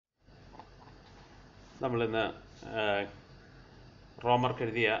നമ്മളിന്ന്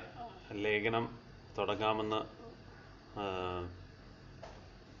റോമർക്കെഴുതിയ ലേഖനം തുടങ്ങാമെന്ന്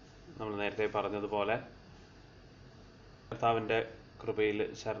നമ്മൾ നേരത്തെ പറഞ്ഞതുപോലെ കർത്താവിൻ്റെ കൃപയിൽ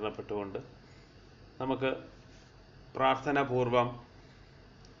ശരണപ്പെട്ടുകൊണ്ട് നമുക്ക് പ്രാർത്ഥനാപൂർവം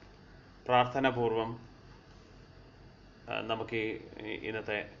നമുക്ക്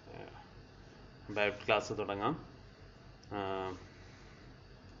ഇന്നത്തെ ബൈബിൾ ക്ലാസ് തുടങ്ങാം.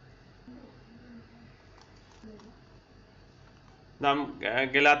 നാം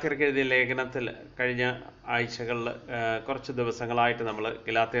ഗലാത്യർക്ക് എഴുതിയ ലേഖനത്തിൽ കഴിഞ്ഞ ആഴ്ചകളിൽ കുറച്ച് ദിവസങ്ങളായിട്ട് നമ്മൾ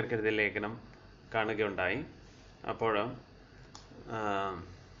ഗലാത്യർക്ക് എഴുതിയ ലേഖനം കാണുകയുണ്ടായി. അപ്പോൾ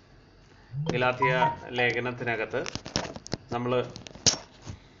ഗലാത്യ ലേഖനത്തിനകത്ത് നമ്മൾ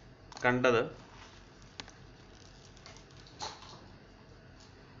കണ്ടത്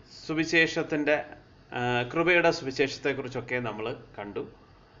സുവിശേഷത്തിൻ്റെ കൃപയുടെ സുവിശേഷത്തെക്കുറിച്ചൊക്കെ നമ്മൾ കണ്ടു.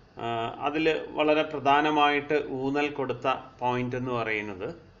 അതിൽ വളരെ പ്രധാനമായിട്ട് ഊന്നൽ കൊടുത്ത പോയിന്റ് എന്ന് പറയുന്നത്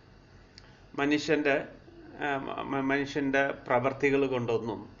മനുഷ്യൻ്റെ പ്രവർത്തികൾ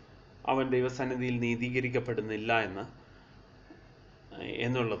കൊണ്ടൊന്നും അവൻ ദൈവസന്നിധിയിൽ നീതീകരിക്കപ്പെടുന്നില്ല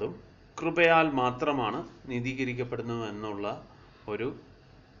എന്നുള്ളതും കൃപയാൽ മാത്രമാണ് നീതീകരിക്കപ്പെടുന്നു എന്നുള്ള ഒരു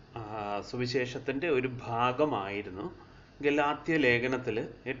സുവിശേഷത്തിൻ്റെ ഒരു ഭാഗമായിരുന്നു ഗലാത്യ ലേഖനത്തിൽ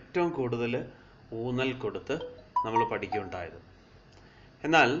ഏറ്റവും കൂടുതൽ ഊന്നൽ കൊടുത്ത് നമ്മൾ പഠിക്കുകയുണ്ടായത്.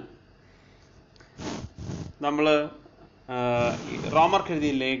 എന്നാൽ നമ്മൾ റോമർക്ക്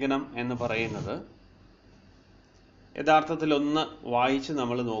എഴുതിയ ലേഖനം എന്ന് പറയുന്നത് യഥാർത്ഥത്തിൽ ഒന്ന് വായിച്ച്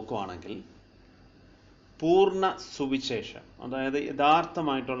നമ്മൾ നോക്കുവാണെങ്കിൽ പൂർണ്ണ സുവിശേഷം, അതായത്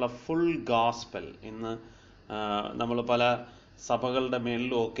യഥാർത്ഥമായിട്ടുള്ള ഫുൾ ഗോസ്പൽ. ഇന്ന് നമ്മൾ പല സഭകളുടെ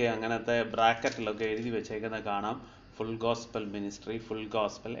മേളിലും ഒക്കെ അങ്ങനത്തെ ബ്രാക്കറ്റിലൊക്കെ എഴുതി വെച്ചേക്കുന്നത് കാണാം, full gospel ministry, full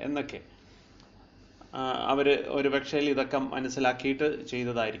gospel എന്നൊക്കെ. അവർ ഒരു പക്ഷേ ഇതൊക്കെ മനസ്സിലാക്കിയിട്ട്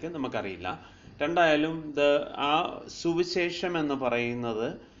ചെയ്തതായിരിക്കും, നമുക്കറിയില്ല. രണ്ടായാലും ആ സുവിശേഷം എന്ന് പറയുന്നത്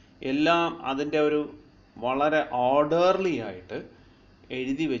എല്ലാം അതിൻ്റെ ഒരു വളരെ ഓർഡർലി ആയിട്ട്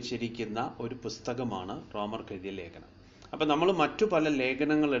എഴുതി വച്ചിരിക്കുന്ന ഒരു പുസ്തകമാണ് റോമർക്ക് എഴുതിയ ലേഖനം. അപ്പം നമ്മൾ മറ്റു പല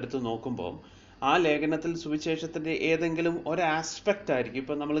ലേഖനങ്ങൾ എടുത്ത് നോക്കുമ്പോൾ ആ ലേഖനത്തിൽ സുവിശേഷത്തിൻ്റെ ഏതെങ്കിലും ഒരു ആസ്പെക്റ്റ് ആയിരിക്കും.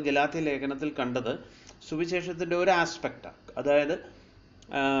 ഇപ്പം നമ്മൾ ഗലാത്യ ലേഖനത്തിൽ കണ്ടത് സുവിശേഷത്തിൻ്റെ ഒരു ആസ്പെക്റ്റാണ്, അതായത്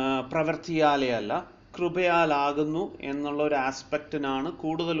പ്രവൃത്തിയാലേ അല്ല കൃപയാലാകുന്നു എന്നുള്ള ഒരു ആസ്പെക്റ്റിനാണ്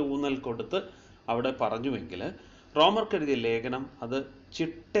കൂടുതൽ ഊന്നൽ കൊടുത്ത് അവിടെ പറഞ്ഞുവെങ്കിൽ റോമർക്ക് എഴുതിയ ലേഖനം അത്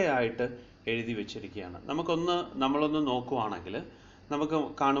ചിട്ടയായിട്ട് എഴുതി വെച്ചിരിക്കുകയാണ്. നമ്മളൊന്ന് നോക്കുവാണെങ്കിൽ നമുക്ക്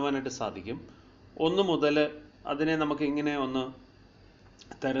കാണുവാനായിട്ട് സാധിക്കും. 1 മുതൽ അതിനെ നമുക്ക് ഇങ്ങനെ ഒന്ന്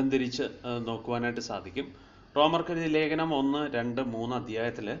തരംതിരിച്ച് നോക്കുവാനായിട്ട് സാധിക്കും. റോമർക്ക് എഴുതിയ ലേഖനം 1, 2, 3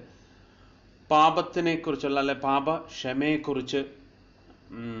 അധ്യായത്തിൽ പാപത്തിനെ കുറിച്ചുള്ള അല്ലെ പാപക്ഷമയെക്കുറിച്ച്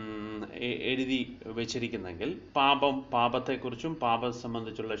എഴുതി വെച്ചിരിക്കുന്നെങ്കിൽ, പാപത്തെക്കുറിച്ചും പാപം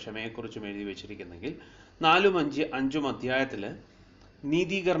സംബന്ധിച്ചുള്ള ക്ഷമയെക്കുറിച്ചും എഴുതി വെച്ചിരിക്കുന്നെങ്കിൽ 4ഉം 5ഉം അധ്യായത്തിൽ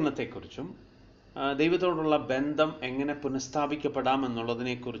നീതീകരണത്തെക്കുറിച്ചും ദൈവത്തോടുള്ള ബന്ധം എങ്ങനെ പുനഃസ്ഥാപിക്കപ്പെടാം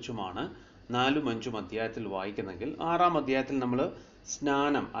എന്നുള്ളതിനെക്കുറിച്ചുമാണ് 4ഉം 5ഉം അധ്യായത്തിൽ വായിക്കുന്നെങ്കിൽ, 6ആം അധ്യായത്തിൽ നമ്മൾ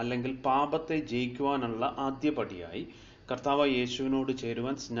സ്നാനം അല്ലെങ്കിൽ പാപത്തെ ജയിക്കുവാനുള്ള ആദ്യപടിയായി കർത്താവ് യേശുവിനോട്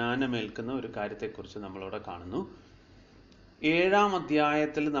ചേരുവാൻ സ്നാനമേൽക്കുന്ന ഒരു കാര്യത്തെക്കുറിച്ച് നമ്മളിവിടെ കാണുന്നു. 7ആം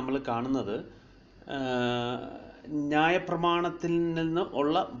അധ്യായത്തിൽ നമ്മൾ കാണുന്നത് ന്യായപ്രമാണത്തിൽ നിന്ന്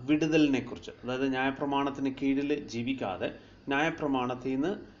ഉള്ള വിടുതലിനെക്കുറിച്ച്, അതായത് ന്യായപ്രമാണത്തിന് കീഴിൽ ജീവിക്കാതെ ന്യായപ്രമാണത്തിൽ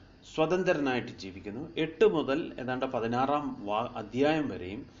നിന്ന് സ്വതന്ത്രനായിട്ട് ജീവിക്കുന്നു. 8 മുതൽ ഏതാണ്ട് 16ആം അധ്യായം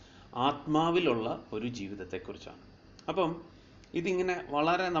വരെയും ആത്മാവിലുള്ള ഒരു ജീവിതത്തെക്കുറിച്ചാണ്. അപ്പം ഇതിങ്ങനെ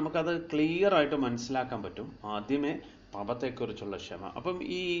വളരെ നമുക്കത് ക്ലിയർ ആയിട്ട് മനസ്സിലാക്കാൻ പറ്റും. ആദ്യമേ പാപത്തെക്കുറിച്ചുള്ള ക്ഷമ. അപ്പം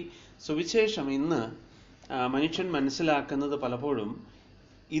ഈ സുവിശേഷം ഇന്ന് മനുഷ്യൻ മനസ്സിലാക്കുന്നത് പലപ്പോഴും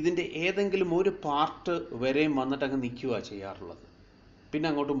ഇതിൻ്റെ ഏതെങ്കിലും ഒരു പാർട്ട് വരെയും വന്നിട്ട് അങ്ങ് നിൽക്കുക ചെയ്യാറുള്ളത്, പിന്നെ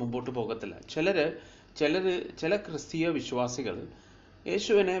അങ്ങോട്ട് മുമ്പോട്ട് പോകത്തില്ല. ചില ക്രിസ്തീയ വിശ്വാസികൾ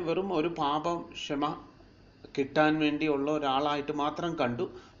യേശുവിനെ വെറും ഒരു പാപക്ഷമ കിട്ടാൻ വേണ്ടിയുള്ള ഒരാളായിട്ട് മാത്രം കണ്ടു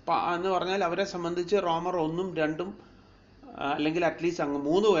എന്ന് പറഞ്ഞാൽ അവരെ സംബന്ധിച്ച് റോമർ 1ഉം 2ഉം അല്ലെങ്കിൽ അറ്റ്ലീസ്റ്റ് അങ്ങ്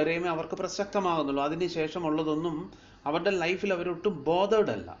 3 വരെയുമേ അവർക്ക് പ്രസക്തമാകുന്നുള്ളൂ. അതിന് ശേഷമുള്ളതൊന്നും അവരുടെ ലൈഫിൽ അവരൊട്ടും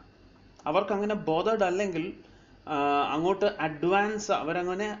ബോധേഡ് അല്ല. അവർക്കങ്ങനെ ബോധേഡ് അല്ലെങ്കിൽ അങ്ങോട്ട്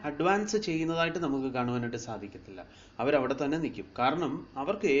അവരങ്ങനെ അഡ്വാൻസ് ചെയ്യുന്നതായിട്ട് നമുക്ക് കാണുവാനായിട്ട് സാധിക്കത്തില്ല. അവരവിടെ തന്നെ നിൽക്കും. കാരണം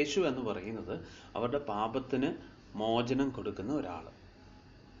അവർക്ക് യേശു എന്ന് പറയുന്നത് അവരുടെ പാപത്തിന് മോചനം കൊടുക്കുന്ന ഒരാൾ.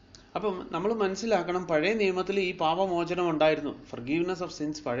 അപ്പം നമ്മൾ മനസ്സിലാക്കണം, പഴയ നിയമത്തിൽ ഈ പാപമോചനം ഉണ്ടായിരുന്നു, ഫർഗീവ്നെസ് ഓഫ്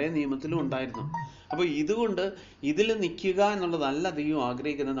സിൻസ് പഴയ നിയമത്തിലും ഉണ്ടായിരുന്നു. അപ്പോൾ ഇതുകൊണ്ട് ഇതിൽ നിൽക്കുക എന്നുള്ളതല്ല ദൈവം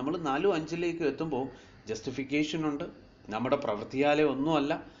ആഗ്രഹിക്കുന്നത്. നമ്മൾ 4ഉം 5ലേക്ക് എത്തുമ്പോൾ ജസ്റ്റിഫിക്കേഷൻ ഉണ്ട്, നമ്മുടെ പ്രവൃത്തിയാലേ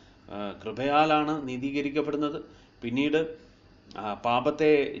ഒന്നുമല്ല, കൃപയാലാണ് നീതീകരിക്കപ്പെടുന്നത്. പിന്നീട് പാപത്തെ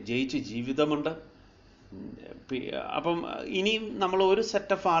ജയിച്ച് ജീവിതമുണ്ട്, അപ്പം ഇനിയും നമ്മൾ ഒരു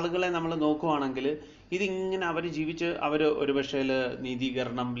സെറ്റ് ഓഫ് ആളുകളെ നമ്മൾ നോക്കുവാണെങ്കിൽ ഇതിങ്ങനെ അവർ ജീവിച്ച് അവർ ഒരു പക്ഷേ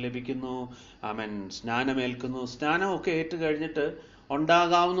നീതീകരണം ലഭിക്കുന്നു, സ്നാനമേൽക്കുന്നു, സ്നാനമൊക്കെ ഏറ്റ് കഴിഞ്ഞിട്ട്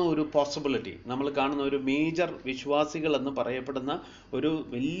ഉണ്ടാകാവുന്ന ഒരു പോസിബിലിറ്റി നമ്മൾ കാണുന്ന ഒരു മേജർ വിശ്വാസികൾ എന്ന് പറയപ്പെടുന്ന ഒരു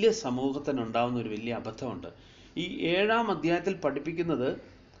വലിയ സമൂഹത്തിനുണ്ടാവുന്ന ഒരു വലിയ അബദ്ധമുണ്ട്. ഈ 7-ാം അധ്യായത്തിൽ പഠിപ്പിക്കുന്നത്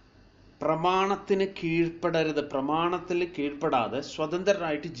പ്രമാണത്തിന് കീഴ്പ്പെടരുത്, പ്രമാണത്തിൽ കീഴ്പ്പെടാതെ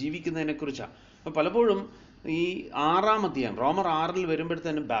സ്വതന്ത്രരായിട്ട് ജീവിക്കുന്നതിനെ കുറിച്ചാണ്. അപ്പോൾ പലപ്പോഴും ഈ 6-ാം അധ്യായം റോമർ 6-ൽ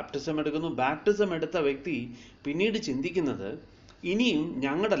വരുമ്പോഴത്തേനും ബാപ്റ്റിസം എടുക്കുന്നു. ബാപ്റ്റിസം എടുത്ത വ്യക്തി പിന്നീട് ചിന്തിക്കുന്നത് ഇനിയും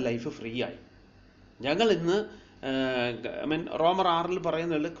ഞങ്ങളുടെ ലൈഫ് ഫ്രീ ആയി, ഞങ്ങൾ ഇന്ന് റോമർ 6-ൽ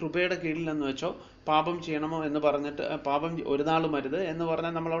പറയുന്നില്ല കൃപയുടെ കീഴിൽ എന്ന് വെച്ചോ പാപം ചെയ്യണമോ എന്ന് പറഞ്ഞിട്ട് പാപം ഒരു നാളും അരുത് എന്ന്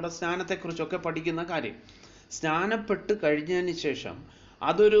പറഞ്ഞാൽ നമ്മളവിടെ സ്നാനത്തെക്കുറിച്ചൊക്കെ പഠിക്കുന്ന കാര്യം. സ്നാനപ്പെട്ട് കഴിഞ്ഞതിന് ശേഷം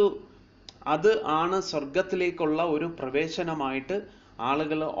അത് ആണ് സ്വർഗത്തിലേക്കുള്ള ഒരു പ്രവേശനമായിട്ട്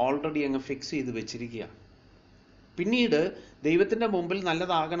ആളുകൾ ഓൾറെഡി അങ്ങ് ഫിക്സ് ചെയ്ത് വെച്ചിരിക്കുക. പിന്നീട് ദൈവത്തിൻ്റെ മുമ്പിൽ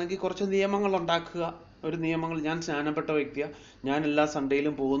നല്ലതാകണമെങ്കിൽ കുറച്ച് നിയമങ്ങൾ ഉണ്ടാക്കുക. ഒരു നിയമങ്ങൾ, ഞാൻ സ്നാനപ്പെട്ട വ്യക്തിയാണ്, ഞാൻ എല്ലാ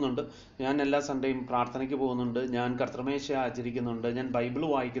സൺഡേയിലും പോകുന്നുണ്ട്, ഞാൻ എല്ലാ സൺഡേയും പ്രാർത്ഥനയ്ക്ക് പോകുന്നുണ്ട്, ഞാൻ കർത്തൃമേശ ആചരിക്കുന്നുണ്ട്, ഞാൻ ബൈബിൾ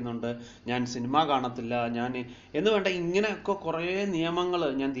വായിക്കുന്നുണ്ട്, ഞാൻ സിനിമ കാണത്തില്ല, എന്ന് വേണ്ട ഇങ്ങനെയൊക്കെ കുറേ നിയമങ്ങൾ,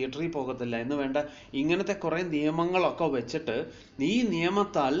 ഞാൻ തിയേറ്ററിൽ പോകത്തില്ല എന്ന് വേണ്ട ഇങ്ങനത്തെ കുറേ നിയമങ്ങളൊക്കെ വെച്ചിട്ട് ഈ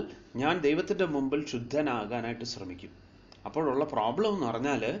നിയമത്താൽ ഞാൻ ദൈവത്തിൻ്റെ മുമ്പിൽ ശുദ്ധനാകാനായിട്ട് ശ്രമിക്കും. അപ്പോഴുള്ള പ്രോബ്ലം എന്ന്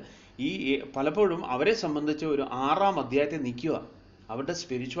പറഞ്ഞാൽ പലപ്പോഴും അവരെ സംബന്ധിച്ച് ഒരു 6-ാം അധ്യായത്തെ നിൽക്കുക, അവരുടെ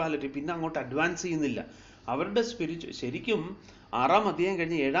സ്പിരിച്വാലിറ്റി പിന്നെ അങ്ങോട്ട് അഡ്വാൻസ് ചെയ്യുന്നില്ല. അവരുടെ ശരിക്കും 6-ാം അധ്യായം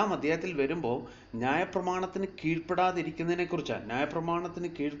കഴിഞ്ഞ് 7-ാം അധ്യായത്തിൽ വരുമ്പോൾ ന്യായപ്രമാണത്തിന് കീഴ്പ്പെടാതിരിക്കുന്നതിനെ കുറിച്ചാണ്. ന്യായപ്രമാണത്തിന്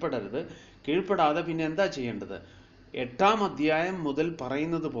കീഴ്പ്പെടാതെ പിന്നെ എന്താ ചെയ്യേണ്ടത്? 8-ാം അധ്യായം മുതൽ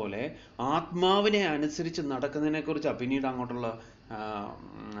പറയുന്നത് പോലെ ആത്മാവിനെ അനുസരിച്ച് നടക്കുന്നതിനെ കുറിച്ചാണ് പിന്നീട് അങ്ങോട്ടുള്ള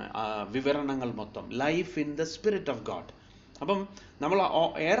വിവരണങ്ങൾ മൊത്തം. Life in the spirit of God. അപ്പം നമ്മൾ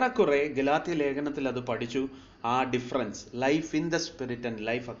ഏറെക്കുറെ ഗലാത്യ ലേഖനത്തിൽ അത് പഠിച്ചു, ആ difference. Life in the spirit and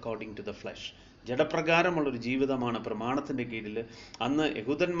life according to the flush. ജഡപ്രകാരമുള്ളൊരു ജീവിതമാണ് പ്രമാണത്തിൻ്റെ കീഴിൽ. അന്ന്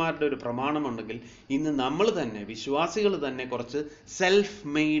യഹൂദന്മാരുടെ ഒരു പ്രമാണമുണ്ടെങ്കിൽ ഇന്ന് നമ്മൾ തന്നെ, വിശ്വാസികൾ തന്നെ കുറച്ച് സെൽഫ്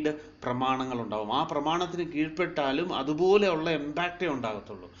മെയ്ഡ് പ്രമാണങ്ങളുണ്ടാവും. ആ പ്രമാണത്തിന് കീഴ്പ്പെട്ടാലും അതുപോലെയുള്ള ഇമ്പാക്റ്റേ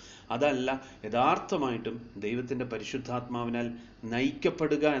ഉണ്ടാകത്തുള്ളൂ. അതല്ല, യഥാർത്ഥമായിട്ടും ദൈവത്തിൻ്റെ പരിശുദ്ധാത്മാവിനാൽ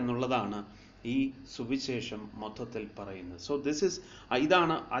നയിക്കപ്പെടുക എന്നുള്ളതാണ് ഈ സുവിശേഷം മൊത്തത്തിൽ പറയുന്നത്. സോ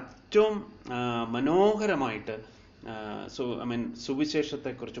ഇതാണ് ഏറ്റവും മനോഹരമായിട്ട്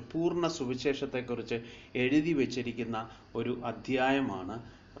സുവിശേഷത്തെക്കുറിച്ച്, പൂർണ്ണ സുവിശേഷത്തെക്കുറിച്ച് എഴുതി വച്ചിരിക്കുന്ന ഒരു അധ്യായമാണ്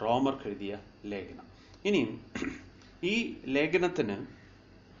റോമർക്ക് എഴുതിയ ലേഖനം. ഇനി ഈ ലേഖനത്തിന്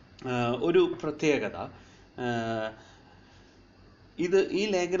ഒരു പ്രത്യേകത, ഈ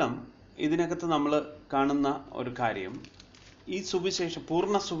ലേഖനം, ഇതിനകത്ത് നമ്മൾ കാണുന്ന ഒരു കാര്യം, ഈ സുവിശേഷം,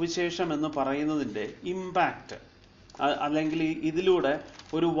 പൂർണ്ണ സുവിശേഷം എന്ന് പറയുന്നതിൻ്റെ ഇമ്പാക്റ്റ്, അല്ലെങ്കിൽ ഇതിലൂടെ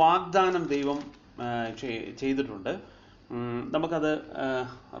ഒരു വാഗ്ദാനം ദൈവം ചെയ്തിട്ടുണ്ട്. നമുക്കത്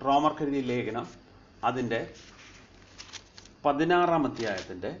റോമർക്ക് എഴുതിയ ലേഖനം അതിൻ്റെ 16-ാം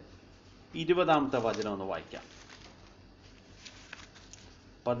അധ്യായത്തിൻ്റെ 20-ാമത്തെ വചനം ഒന്ന് വായിക്കാം.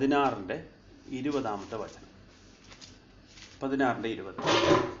 16-ന്റെ 20-ാമത്തെ വചനം. 16-ന്റെ 20.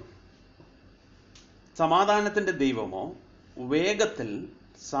 സമാധാനത്തിൻ്റെ ദൈവമോ വേഗത്തിൽ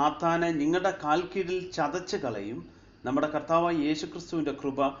സാത്താനെ നിങ്ങളുടെ കാൽക്കീഴിൽ ചതച്ച് കളയും. നമ്മുടെ കർത്താവായ യേശുക്രിസ്തുവിൻ്റെ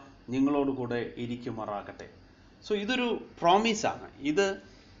കൃപ നിങ്ങളോടുകൂടെ ഇരിക്കുമാറാകട്ടെ. സോ ഇതൊരു പ്രോമിസാണ്. ഇത്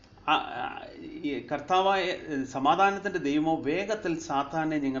കർത്താവായ സമാധാനത്തിൻ്റെ ദൈവമോ വേഗത്തിൽ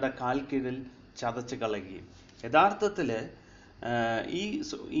സാത്താനെ നിങ്ങളുടെ കാൽക്കീഴിൽ ചതച്ച് കളയുകയും. യഥാർത്ഥത്തിൽ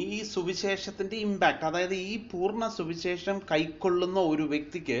ഈ സുവിശേഷത്തിൻ്റെ ഇമ്പാക്റ്റ്, അതായത് ഈ പൂർണ്ണ സുവിശേഷം കൈക്കൊള്ളുന്ന ഒരു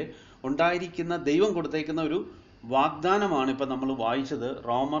വ്യക്തിക്ക് ഉണ്ടായിരിക്കുന്ന, ദൈവം കൊടുത്തേക്കുന്ന ഒരു വാഗ്ദാനമാണ് ഇപ്പം നമ്മൾ വായിച്ചത്.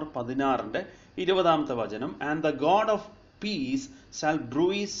 റോമർ 16-ന്റെ 20-ാമത്തെ വചനം. And the God of peace shall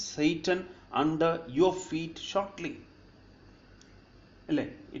bruise Satan under your feet shortly. അല്ലേ?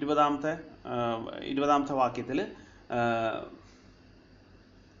 20-ാമത്തെ വാക്യത്തിൽ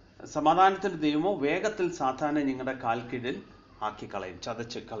സമാധാനത്തിൻ്റെ ദൈവമോ വേഗത്തിൽ സാത്താനെ നിങ്ങളുടെ കാൽക്കീഴിൽ ആക്കിക്കളയും,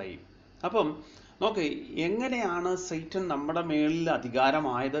 ചതച്ച് കളയും. അപ്പം നോക്ക്, എങ്ങനെയാണ് സൈറ്റൻ നമ്മുടെ മേളിൽ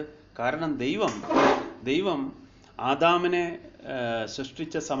അധികാരമായത്? കാരണം ദൈവം ആദാമിനെ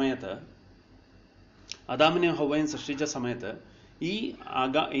സൃഷ്ടിച്ച സമയത്ത്, ആദാമിനെ ഹവ്വയും സൃഷ്ടിച്ച സമയത്ത് ഈ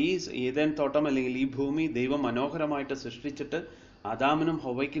ഏദൻ തോട്ടം അല്ലെങ്കിൽ ഈ ഭൂമി ദൈവം മനോഹരമായിട്ട് സൃഷ്ടിച്ചിട്ട് ആദാമിനും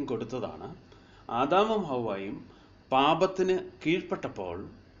ഹവ്വയ്ക്കും കൊടുത്തതാണ്. ആദാമും ഹവ്വയും പാപത്തിന് കീഴ്പ്പെട്ടപ്പോൾ,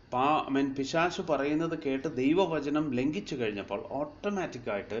 പിശാച് പറയുന്നത് കേട്ട് ദൈവവചനം ലംഘിച്ചു കഴിഞ്ഞപ്പോൾ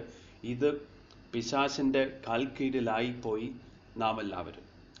ഓട്ടോമാറ്റിക്കായിട്ട് ഇത് പിശാചിൻ്റെ കാൽക്കീഴിലായിപ്പോയി നാം എല്ലാവരും.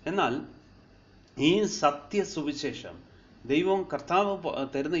 എന്നാൽ ഈ സത്യസുവിശേഷം, ദൈവം കർത്താവ്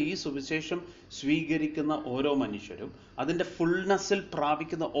തരുന്ന ഈ സുവിശേഷം സ്വീകരിക്കുന്ന ഓരോ മനുഷ്യരും, അതിൻ്റെ ഫുൾനെസ്സിൽ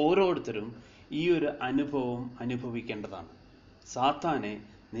പ്രാപിക്കുന്ന ഓരോരുത്തരും ഈ ഒരു അനുഭവം അനുഭവിക്കേണ്ടതാണ്. സാത്താനെ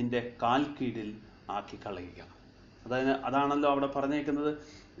നിന്റെ കാൽ കീഴിൽ ആക്കി കളയുക. അതാണല്ലോ അവിടെ പറഞ്ഞേക്കുന്നത്.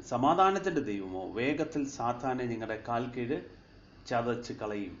 സമാധാനത്തിൻ്റെ ദൈവമോ വേഗത്തിൽ സാത്താനെ നിങ്ങളുടെ കാൽ കീഴ് ചതച്ച്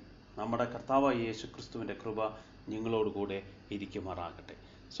കളയും. നമ്മുടെ കർത്താവായ യേശു ക്രിസ്തുവിൻ്റെ കൃപ നിങ്ങളോടുകൂടെ ഇരിക്കുമാറാകട്ടെ.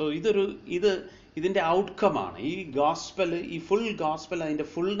 സോ ഇതിൻ്റെ ഔട്ട്കമാണ് ഈ ഗോസ്പൽ, ഈ ഫുൾ ഗോസ്പൽ അതിൻ്റെ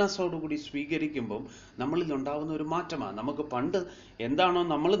ഫുൾനെസ്സോടുകൂടി സ്വീകരിക്കുമ്പം നമ്മളിൽ ഉണ്ടാകുന്ന ഒരു മാറ്റമാണ്. നമുക്ക് പണ്ട് എന്താണോ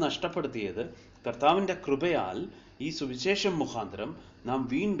നമ്മൾ നഷ്ടപ്പെടുത്തിയത്, കർത്താവിൻ്റെ കൃപയാൽ ഈ സുവിശേഷം മുഖാന്തരം നാം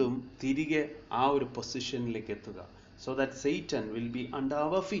വീണ്ടും തിരികെ ആ ഒരു പൊസിഷനിലേക്ക് എത്തുക. So that Satan will be under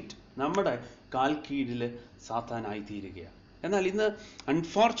our feet. നമ്മുടെ കാൽ കീഴിൽ സാത്താനായി തീരുകയാണ്. എന്നാൽ ഇന്ന്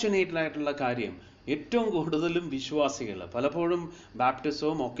അൺഫോർച്ചുനേറ്റ് ആയിട്ടുള്ള കാര്യം, ഏറ്റവും കൂടുതലും വിശ്വാസികൾ, പലപ്പോഴും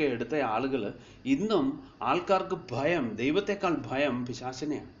ബാപ്റ്റിസവും ഒക്കെ എടുത്ത ആളുകൾ, ഇന്നും ആൾക്കാർക്ക് ഭയം, ദൈവത്തെക്കാൾ ഭയം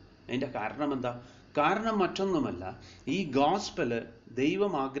പിശാചിനെയാണ്. അതിൻ്റെ കാരണം എന്താ? കാരണം മറ്റൊന്നുമല്ല, ഈ ഗോസ്പൽ,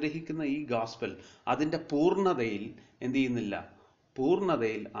 ദൈവം ആഗ്രഹിക്കുന്ന ഈ ഗോസ്പൽ അതിൻ്റെ പൂർണ്ണതയിൽ എന്ത് ചെയ്യുന്നില്ല,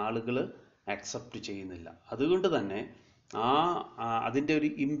 പൂർണ്ണതയിൽ ആളുകൾ അക്സെപ്റ്റ് ചെയ്യുന്നില്ല. അതുകൊണ്ട് തന്നെ അതിൻ്റെ ഒരു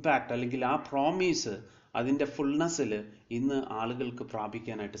ഇമ്പാക്റ്റ് അല്ലെങ്കിൽ ആ പ്രോമിസ് അതിൻ്റെ ഫുൾനെസ്സിൽ ഇന്ന് ആളുകൾക്ക്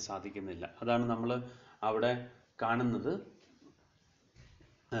പ്രാപിക്കാനായിട്ട് സാധിക്കുന്നില്ല. അതാണ് നമ്മൾ അവിടെ കാണുന്നത്.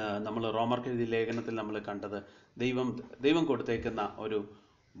 നമ്മൾ റോമർക്ക് എഴുതിയ ലേഖനത്തിൽ നമ്മൾ കണ്ടത് ദൈവം കൊടുത്തേക്കുന്ന ഒരു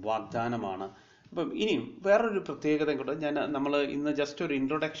വാഗ്ദാനമാണ്. അപ്പം ഇനിയും വേറൊരു പ്രത്യേകത കൂടെ നമ്മൾ ഇന്ന് ജസ്റ്റ് ഒരു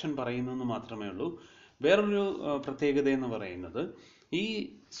ഇൻട്രൊഡക്ഷൻ പറയുന്നെന്ന് മാത്രമേ ഉള്ളൂ. വേറൊരു പ്രത്യേകത എന്ന് പറയുന്നത്, ഈ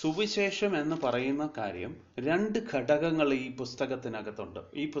സുവിശേഷം എന്ന് പറയുന്ന കാര്യം 2 ഘടകങ്ങൾ ഈ പുസ്തകത്തിനകത്തുണ്ട്.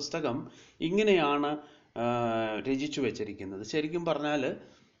 ഈ പുസ്തകം ഇങ്ങനെയാണ് രചിച്ചു വെച്ചിരിക്കുന്നത്. ശരിക്കും പറഞ്ഞാൽ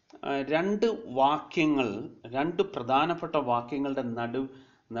 2 വാക്യങ്ങൾ, 2 പ്രധാനപ്പെട്ട വാക്യങ്ങളുടെ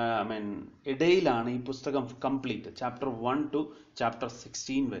ഇടയിലാണ് ഈ പുസ്തകം കംപ്ലീറ്റ്. ചാപ്റ്റർ 1 to ചാപ്റ്റർ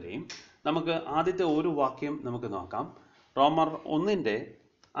 16 വരെയും. നമുക്ക് ആദ്യത്തെ ഒരു വാക്യം നമുക്ക് നോക്കാം. റോമർ 1-ന്റെ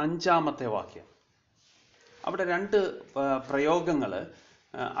 5-ാമത്തെ വാക്യം. അവിടെ 2 പ്രയോഗങ്ങൾ,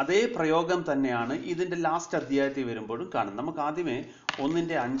 അതേ പ്രയോഗം തന്നെയാണ് ഇതിൻ്റെ ലാസ്റ്റ് അധ്യായത്തിൽ വരുമ്പോഴും കാണും. നമുക്ക് ആദ്യമേ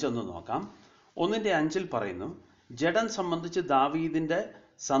 1-ന്റെ 5 ഒന്ന് നോക്കാം. 1-ന്റെ 5-ൽ പറയുന്നു, ജഡം സംബന്ധിച്ച് ദാവീദിന്റെ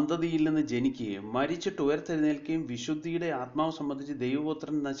സന്തതിയിൽ നിന്ന് ജനിക്കുകയും മരിച്ചിട്ട് ഉയർത്തെഴുന്നേൽക്കുകയും വിശുദ്ധിയുടെ ആത്മാവ് സംബന്ധിച്ച്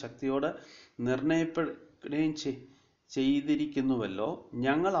ദൈവപുത്രൻ എന്ന ശക്തിയോടെ നിർണയപ്പെടുകയും ചെയ്തിരിക്കുന്നുവല്ലോ.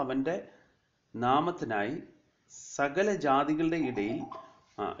 ഞങ്ങൾ അവൻ്റെ നാമത്തിനായി സകല ജാതികളുടെ ഇടയിൽ,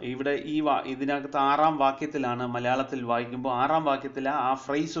 ഇവിടെ ഇതിനകത്ത് 6-ാം വാക്യത്തിലാണ്, മലയാളത്തിൽ വായിക്കുമ്പോൾ 6-ാം വാക്യത്തിലാണ് ആ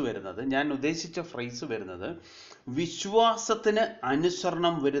ഫ്രൈസ് വരുന്നത്. ഞാൻ ഉദ്ദേശിച്ച ഫ്രൈസ് വരുന്നത് വിശ്വാസത്തിന്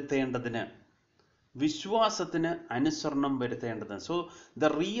അനുസരണം വരുത്തേണ്ടതിന്. So the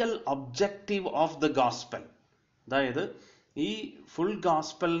real objective of the gospel, അതായത് ഈ ഫുൾ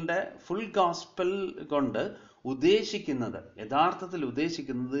ഗോസ്പൽ കൊണ്ട് യഥാർത്ഥത്തിൽ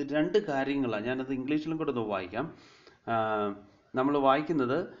ഉദ്ദേശിക്കുന്നത് 2 കാര്യങ്ങളാണ്. ഞാനത് ഇംഗ്ലീഷിലും കൂടെ ഒന്ന് വായിക്കാം. നമ്മൾ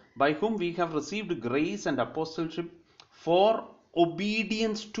വായിക്കുന്നത്, by whom we have received grace and അപ്പോസ്റ്റൽഷിപ്പ് four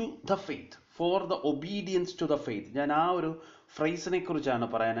obedience to the faith. ഞാൻ ആ ഒരു ഫ്രൈസിനെ കുറിച്ചാണ്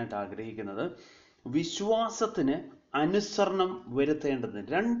പറയാനായിട്ട് ആഗ്രഹിക്കുന്നത്. വിശ്വാസത്തിന് അനുസരണം വരുത്തേണ്ടത്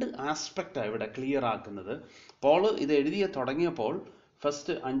 2 ആസ്പെക്റ്റാണ് ഇവിടെ ക്ലിയർ ആക്കുന്നത്. പോൾ ഇത് തുടങ്ങിയപ്പോൾ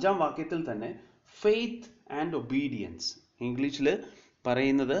ഫസ്റ്റ് 5-ാം വാക്യത്തിൽ തന്നെ ഫെയ്ത്ത് ആൻഡ് ഒബീഡിയൻസ്, ഇംഗ്ലീഷിൽ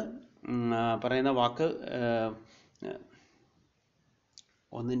പറയുന്ന വാക്ക്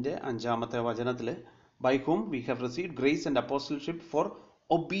 1-ന്റെ 5-ാമത്തെ വചനത്തിൽ, by whom we have received grace and അപ്പോസ്റ്റൽഷിപ്പ് four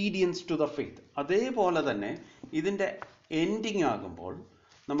obedience to the faith. അതേപോലെ തന്നെ ഇതിൻ്റെ എൻഡിങ് ആകുമ്പോൾ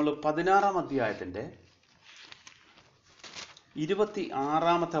നമ്മൾ 16-ാം അധ്യായത്തിൻ്റെ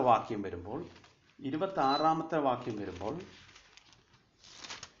 26-ാമത്തെ വാക്യം വരുമ്പോൾ 16-ാമത്തെ വാക്യം വരുമ്പോൾ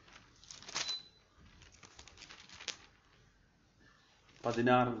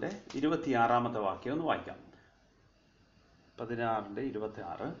 16-ന്റെ 26-ാമത്തെ വാക്യം ഒന്ന് വായിക്കാം. 16-ന്റെ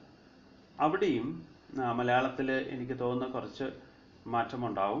 26. അവിടെയും മലയാളത്തിൽ എനിക്ക് തോന്നുന്ന കുറച്ച്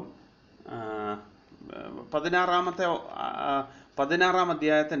മാറ്റമുണ്ടാവും. 16-ാം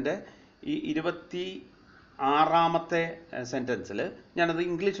അധ്യായത്തിൻ്റെ ഈ 26-ാമത്തെ സെൻറ്റൻസിൽ ഞാനത്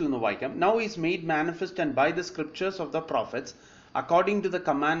ഇംഗ്ലീഷിൽ ഒന്ന് വായിക്കാം. Now is made manifest and by the scriptures of the prophets according to the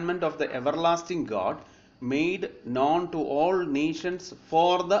commandment of the everlasting God made non to all Nations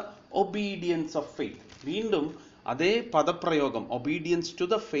for the obedience of faith. വീണ്ടും അതേ പദപ്രയോഗം, obedience to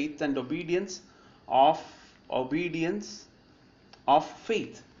the faith and obedience of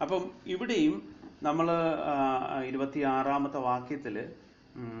faith. അപ്പം ഇവിടെയും നമ്മൾ 26-ാമത്തെ വാക്യത്തിൽ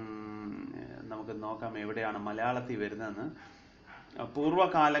നമുക്ക് നോക്കാം എവിടെയാണ് മലയാളത്തിൽ വരുന്നതെന്ന്.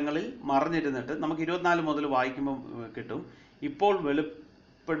 പൂർവ്വകാലങ്ങളിൽ മറഞ്ഞിരുന്നിട്ട് നമുക്ക് 24 മുതൽ വായിക്കുമ്പോൾ കിട്ടും. ഇപ്പോൾ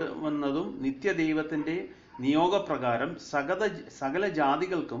വെളിപ്പെടുന്നതും നിത്യദൈവത്തിൻ്റെ നിയോഗപ്രകാരം സകല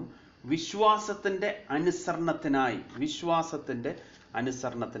ജാതികൾക്കും വിശ്വാസത്തിൻ്റെ അനുസരണത്തിനായി.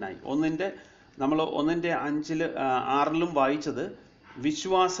 1-ന്റെ നമ്മൾ 1:5 6 വായിച്ചത്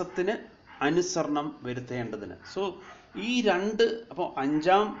വിശ്വാസത്തിന് അനുസരണം വരുത്തേണ്ടതിന്. സോ ഈ രണ്ട്, അപ്പോൾ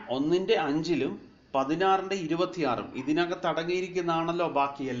 1:5 16:26 ഇതിനകത്ത് അടങ്ങിയിരിക്കുന്നതാണല്ലോ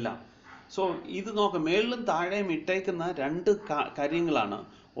ബാക്കിയെല്ലാം. സോ ഇത് നോക്ക്, മേളിലും താഴെയും ഇട്ടേക്കുന്ന രണ്ട് കാര്യങ്ങളാണ്.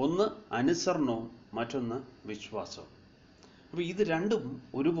 ഒന്ന് അനുസരണവും മറ്റൊന്ന് വിശ്വാസവും. അപ്പോൾ ഇത് രണ്ടും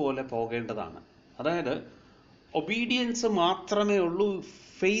ഒരുപോലെ പോകേണ്ടതാണ്. അതായത് ഒബീഡിയൻസ് മാത്രമേ ഉള്ളൂ,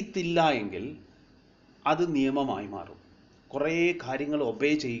 ഫെയ്ത്ത് ഇല്ല എങ്കിൽ അത് നിയമമായി മാറും. കുറേ കാര്യങ്ങൾ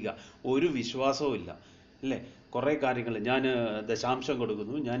ഒബേ ചെയ്യുക, ഒരു വിശ്വാസവും ഇല്ല അല്ലേ? കുറേ കാര്യങ്ങൾ, ഞാൻ ദശാംശം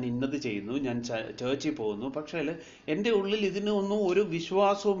കൊടുക്കുന്നു, ഞാൻ ഇന്നത് ചെയ്യുന്നു, ഞാൻ ചേർച്ചിൽ പോകുന്നു, പക്ഷേ എൻ്റെ ഉള്ളിൽ ഇതിനൊന്നും ഒരു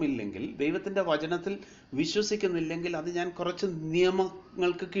വിശ്വാസവും ഇല്ലെങ്കിൽ, ദൈവത്തിൻ്റെ വചനത്തിൽ വിശ്വസിക്കുന്നില്ലെങ്കിൽ, അത് ഞാൻ കുറച്ച്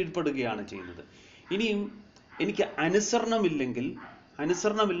നിയമങ്ങൾക്ക് കീഴ്പ്പെടുകയാണ് ചെയ്യുന്നത്. ഇനിയും എനിക്ക്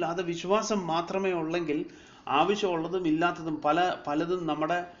അനുസരണമില്ലാതെ വിശ്വാസം മാത്രമേ ഉള്ളെങ്കിൽ ആവശ്യമുള്ളതും ഇല്ലാത്തതും പലതും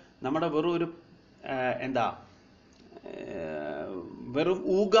നമ്മുടെ വെറും ഒരു വെറും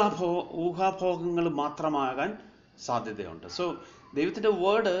ഊഹാഭോഗങ്ങൾ മാത്രമാകാൻ സാധ്യതയുണ്ട്. സോ ദൈവത്തിൻ്റെ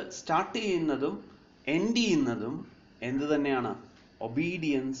വേർഡ് സ്റ്റാർട്ട് ചെയ്യുന്നതും എൻഡ് ചെയ്യുന്നതും എന്ത് തന്നെയാണ്?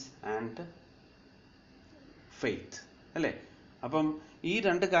 ഒബീഡിയൻസ് ആൻഡ് ഫെയ്ത്ത് അല്ലേ? അപ്പം ഈ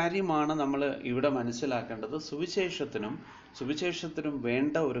രണ്ട് കാര്യമാണ് നമ്മൾ ഇവിടെ മനസ്സിലാക്കേണ്ടത്. സുവിശേഷത്തിനും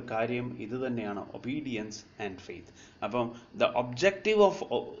വേണ്ട ഒരു കാര്യം ഇത് തന്നെയാണ്, ഒബീഡിയൻസ് ആൻഡ് ഫെയ്ത്ത്. അപ്പം ദ ഒബ്ജക്റ്റീവ് ഓഫ്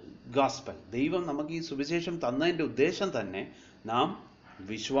ഗോസ്പൽ, ദൈവം നമുക്ക് ഈ സുവിശേഷം തന്നതിൻ്റെ ഉദ്ദേശം തന്നെ നാം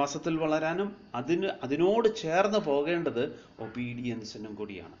വിശ്വാസത്തിൽ വളരാനും അതിനോട് ചേർന്ന് പോകേണ്ടത് ഒബീഡിയൻസിനും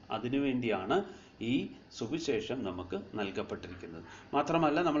കൂടിയാണ്. അതിനുവേണ്ടിയാണ് ഈ സുവിശേഷം നമുക്ക് നൽകപ്പെട്ടിരിക്കുന്നത്.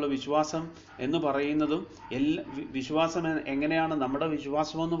 മാത്രമല്ല, നമ്മൾ വിശ്വാസം എന്ന് പറയുന്നതും വിശ്വാസം എങ്ങനെയാണ്? നമ്മുടെ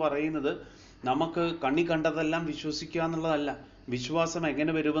വിശ്വാസം എന്ന് പറയുന്നത് നമുക്ക് കണ്ണി കണ്ടതെല്ലാം വിശ്വസിക്കുക എന്നുള്ളതല്ല. വിശ്വാസം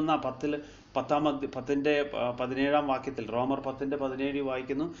എങ്ങനെ വരുമെന്ന 10:17 വാക്യത്തിൽ, റോമർ 10:17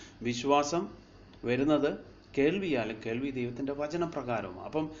 വായിക്കുന്നു, വിശ്വാസം വരുന്നത് കേൾവിയാലും കേൾവി ദൈവത്തിൻ്റെ വചനപ്രകാരവും.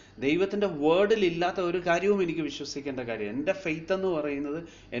 അപ്പം ദൈവത്തിൻ്റെ വേർഡിൽ ഇല്ലാത്ത ഒരു കാര്യവും എനിക്ക് വിശ്വസിക്കേണ്ട കാര്യം. എൻ്റെ ഫെയ്ത്ത് എന്ന് പറയുന്നത്,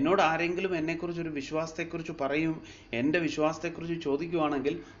 എന്നോട് ആരെങ്കിലും എന്നെക്കുറിച്ച് ഒരു വിശ്വാസത്തെക്കുറിച്ച് പറയും, എൻ്റെ വിശ്വാസത്തെക്കുറിച്ച്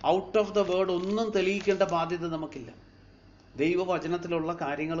ചോദിക്കുവാണെങ്കിൽ ഔട്ട് ഓഫ് ദ വേർഡ് ഒന്നും തെളിയിക്കേണ്ട ബാധ്യത നമുക്കില്ല. ദൈവവചനത്തിലുള്ള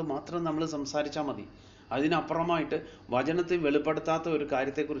കാര്യങ്ങൾ മാത്രം നമ്മൾ സംസാരിച്ചാൽ മതി. അതിനപ്പുറമായിട്ട് വചനത്തിൽ വെളിപ്പെടുത്താത്ത ഒരു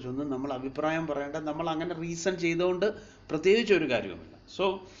കാര്യത്തെക്കുറിച്ചൊന്നും നമ്മൾ അഭിപ്രായം പറയേണ്ട. നമ്മൾ അങ്ങനെ റീസൺ ചെയ്തുകൊണ്ട് പ്രത്യേകിച്ച് ഒരു കാര്യവുമില്ല. സോ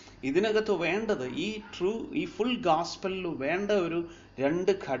ഇതിനകത്ത് വേണ്ടത് ഈ ഫുൾ ഗോസ്പലിൽ വേണ്ട ഒരു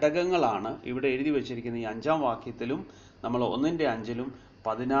രണ്ട് ഘടകങ്ങളാണ് ഇവിടെ എഴുതി വച്ചിരിക്കുന്നത്. ഈ 5-ാം വാക്യത്തിലും നമ്മൾ 1:5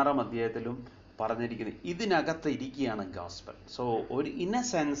 16 പറഞ്ഞിരിക്കുന്നത്. ഇതിനകത്ത് ഇരിക്കുകയാണ് gospel. So in A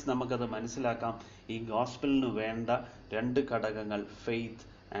sense നമുക്കത് മനസ്സിലാക്കാം. ഈ ഗോസ്പലിന് വേണ്ട രണ്ട് ഘടകങ്ങൾ, ഫെയ്ത്ത്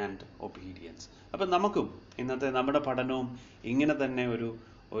ആൻഡ് ഒബീഡിയൻസ്. അപ്പം നമുക്കും ഇന്നത്തെ നമ്മുടെ പഠനവും ഇങ്ങനെ തന്നെ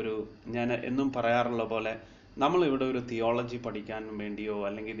ഒരു ഞാൻ എന്നും പറയാറുള്ള പോലെ, നമ്മളിവിടെ ഒരു തിയോളജി പഠിക്കാൻ വേണ്ടിയോ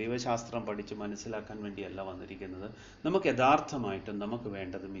അല്ലെങ്കിൽ ദൈവശാസ്ത്രം പഠിച്ച് മനസ്സിലാക്കാൻ വേണ്ടിയല്ല വന്നിരിക്കുന്നത്. നമുക്ക് യഥാർത്ഥമായിട്ടും നമുക്ക്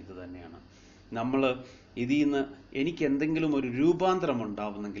വേണ്ടതും ഇത് തന്നെയാണ്. നമ്മൾ ഇതിൽ നിന്ന് എനിക്ക് എന്തെങ്കിലും ഒരു രൂപാന്തരം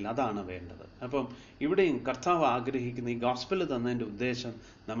ഉണ്ടാവുന്നെങ്കിൽ അതാണ് വേണ്ടത്. അപ്പം ഇവിടെയും കർത്താവ് ആഗ്രഹിക്കുന്ന ഈ ഗോസ്പൽ തന്നതിൻ്റെ ഉദ്ദേശം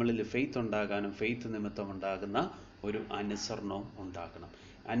നമ്മളിൽ ഫെയ്ത്ത് ഉണ്ടാകാനും ഫെയ്ത്ത് നിമിത്തം ഉണ്ടാകുന്ന ഒരു അനുസരണവും ഉണ്ടാകണം.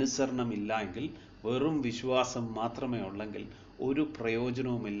 അനുസരണമില്ല എങ്കിൽ, വെറും വിശ്വാസം മാത്രമേ ഉള്ളെങ്കിൽ ഒരു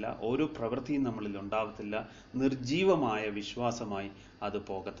പ്രയോജനവുമില്ല, ഒരു പ്രവൃത്തിയും നമ്മളിൽ ഉണ്ടാവത്തില്ല. നിർജീവമായ വിശ്വാസമായി അത്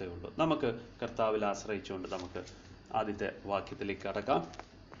പോകത്തേ ഉള്ളൂ. നമുക്ക് കർത്താവിൽ ആശ്രയിച്ചുകൊണ്ട് നമുക്ക് ആദ്യത്തെ വാക്യത്തിലേക്ക് കടക്കാം.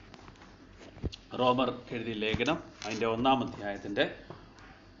 റോമർ എഴുതിയ ലേഖനം അതിൻ്റെ 1-ാം അധ്യായത്തിൻ്റെ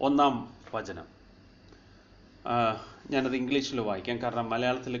 1-ാം വചനം. ഞാനത് ഇംഗ്ലീഷിൽ വായിക്കാം, കാരണം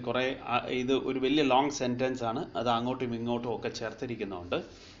മലയാളത്തിൽ ഇത് ഒരു വലിയ ലോങ് സെൻറ്റൻസ് ആണ്. അത് അങ്ങോട്ടും ഇങ്ങോട്ടും ഒക്കെ ചേർത്തിരിക്കുന്നതുകൊണ്ട്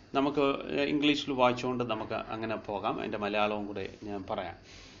നമുക്ക് ഇംഗ്ലീഷിൽ വായിച്ചുകൊണ്ട് നമുക്ക് അങ്ങനെ പോകാം. അതിൻ്റെ മലയാളവും കൂടെ ഞാൻ പറയാം.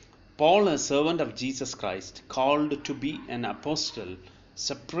 Paul, a servant of Jesus Christ, called to be an apostle,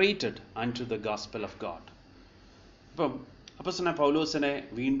 separated unto the gospel of God. ഇപ്പം അപ്പോസ്തലനായ പൗലോസിനെ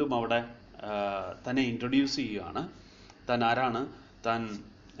വീണ്ടും അവിടെ തന്നെ ഇൻട്രൊഡ്യൂസ് ചെയ്യുകയാണ്. താൻ ആരാണ്? താൻ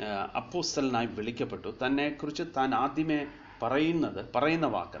അപ്പോസ്തലനായി വിളിക്കപ്പെട്ടു. തന്നെക്കുറിച്ച് താൻ ആദ്യമേ പറയുന്ന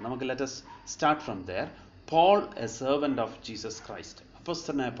വാക്ക് നമുക്ക് let us start from there. Paul, a servant of Jesus Christ.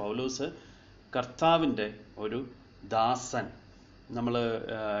 അപ്പോസ്തലനായ പൗലോസ് കർത്താവിൻ്റെ ഒരു ദാസൻ. നമ്മൾ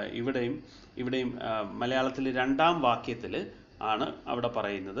ഇവിടെയും മലയാളത്തിൽ 2-ാം വാക്യത്തിൽ ആണ് അവിടെ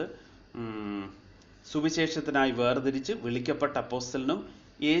പറയുന്നത്, സുവിശേഷത്തിനായി വേർതിരിച്ച് വിളിക്കപ്പെട്ട അപ്പോസ്തലനും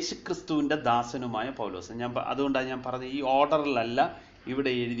യേശുക്രിസ്തുവിൻ്റെ ദാസനുമായ പൗലോസ്. അതുകൊണ്ടാണ് ഞാൻ പറഞ്ഞത്, ഈ ഓർഡറിലല്ല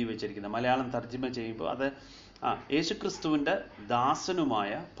ഇവിടെ എഴുതി വെച്ചിരിക്കുന്നത്. മലയാളം തർജ്ജിമ ചെയ്യുമ്പോൾ അത് യേശുക്രിസ്തുവിൻ്റെ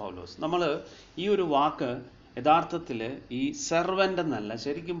ദാസനുമായ പൗലോസ്. നമ്മൾ ഈ ഒരു വാക്ക് യഥാർത്ഥത്തിൽ ഈ സെർവൻ്റ് എന്നല്ല,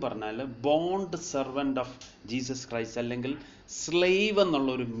 ശരിക്കും പറഞ്ഞാൽ bond servant of Jesus Christ അല്ലെങ്കിൽ സ്ലേവ്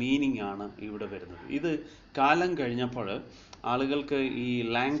എന്നുള്ളൊരു മീനിങ് ആണ് ഇവിടെ വരുന്നത്. ഇത് കാലം കഴിഞ്ഞപ്പോൾ ആളുകൾക്ക് ഈ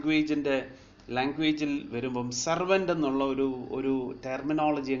ലാംഗ്വേജിൽ വരുമ്പം സെർവൻ്റ് എന്നുള്ള ഒരു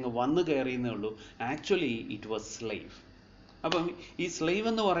ടെർമിനോളജി അങ്ങ് വന്നു കയറിയെന്നേ ഉള്ളൂ. Actually it was slave. അപ്പം ഈ സ്ലേവ്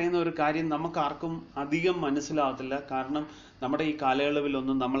എന്ന് പറയുന്ന ഒരു കാര്യം നമുക്ക് ആർക്കും അധികം മനസ്സിലാകത്തില്ല. കാരണം നമ്മുടെ ഈ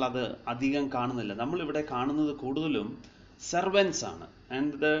കാലയളവിലൊന്നും നമ്മളത് അധികം കാണുന്നില്ല. നമ്മളിവിടെ കാണുന്നത് കൂടുതലും സെർവൻസ് ആണ്.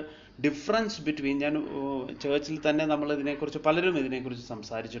 ആൻഡ് ദ ഡിഫറൻസ് ബിറ്റ്വീൻ, ഞാൻ ചേർച്ചിൽ തന്നെ നമ്മൾ പലരും ഇതിനെക്കുറിച്ച്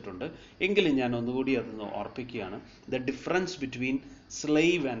സംസാരിച്ചിട്ടുണ്ട്, എങ്കിലും ഞാൻ ഒന്നുകൂടി അതൊന്ന് ഓർപ്പിക്കുകയാണ്. The difference between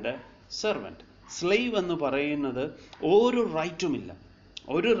slave and servant. Slave എന്ന് പറയുന്നത് ഒരു റൈറ്റുമില്ല,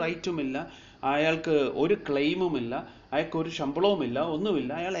 അയാൾക്ക് ഒരു ക്ലെയിമുമില്ല, അയാൾക്ക് ഒരു ശമ്പളവുമില്ല,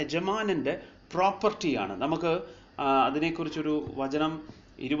 ഒന്നുമില്ല. അയാൾ യജമാനൻ്റെ പ്രോപ്പർട്ടിയാണ്. നമുക്ക് അതിനെക്കുറിച്ചൊരു വചനം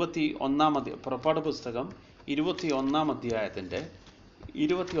 21 പുറപ്പാട് പുസ്തകം 21 അധ്യായത്തിൻ്റെ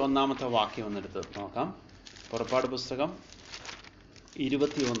 21 വാക്യം ഒന്നെടുത്ത് നോക്കാം. പുറപ്പാട് പുസ്തകം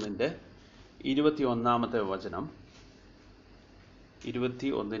 21 വചനം.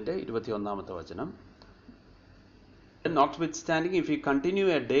 21 വചനം. Notwithstanding, if he continue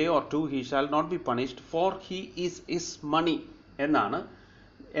a day or two, he shall not be punished, for he is his money എന്നാണ്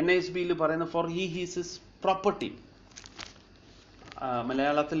NASBയിൽ പറയുന്നത്. for he is his property.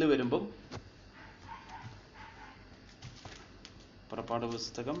 മലയാളത്തിൽ വരുമ്പം പുറപ്പാട്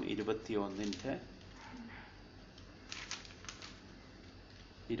പുസ്തകം 21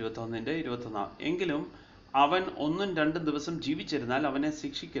 എങ്കിലും അവൻ 1-2 ദിവസം ജീവിച്ചിരുന്നാൽ അവനെ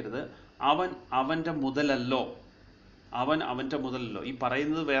ശിക്ഷിക്കരുത്, അവൻ അവൻ്റെ മുതലല്ലോ. ഈ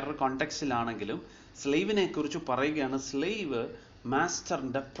പറയുന്നത് വേറൊരു കോണ്ടെക്സ്റ്റിലാണെങ്കിലും സ്ലേവിനെ കുറിച്ച് പറയുകയാണ്. സ്ലേവ്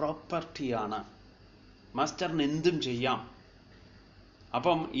മാസ്റ്ററിൻ്റെ പ്രോപ്പർട്ടിയാണ്, മാസ്റ്ററിന് എന്തും ചെയ്യാം.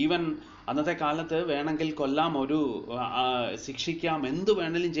 അപ്പം ഈവൻ അന്നത്തെ കാലത്ത് വേണമെങ്കിൽ കൊല്ലാം, ശിക്ഷിക്കാം, എന്ത്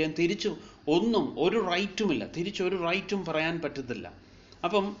വേണമെങ്കിലും ചെയ്യാം. ഒരു റൈറ്റുമില്ല, തിരിച്ചൊരു റൈറ്റും പറയാൻ പറ്റത്തില്ല.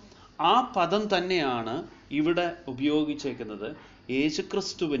 അപ്പം ആ പദം തന്നെയാണ് ഇവിടെ ഉപയോഗിച്ചേക്കുന്നത്.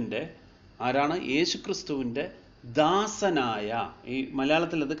 യേശുക്രിസ്തുവിൻ്റെ ദാസനായ, ഈ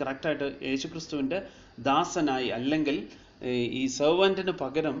മലയാളത്തിൽ അത് കറക്റ്റായിട്ട് യേശുക്രിസ്തുവിൻ്റെ ദാസനായി, അല്ലെങ്കിൽ ഈ സെർവൻറ്റിന്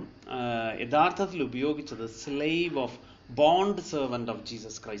പകരം യഥാർത്ഥത്തിൽ ഉപയോഗിച്ചത് slave of, bond servant of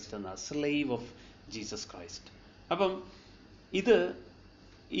Jesus Christ എന്ന, സ്ലേവ് ഓഫ് ജീസസ് ക്രൈസ്റ്റ്. അപ്പം ഇത്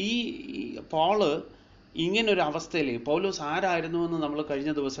ഈ പോള് ഇങ്ങനൊരു അവസ്ഥയിൽ, പൗലോസ് ആരായിരുന്നു എന്ന് നമ്മൾ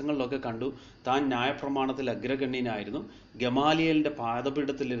കഴിഞ്ഞ ദിവസങ്ങളിലൊക്കെ കണ്ടു. താൻ ന്യായപ്രമാണത്തിൽ അഗ്രഗണ്യനായിരുന്നു, ഗമാലിയേലിൻ്റെ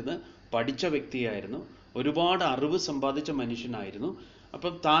പാദപീഠത്തിലിരുന്ന് പഠിച്ച വ്യക്തിയായിരുന്നു, ഒരുപാട് അറിവ് സമ്പാദിച്ച മനുഷ്യനായിരുന്നു.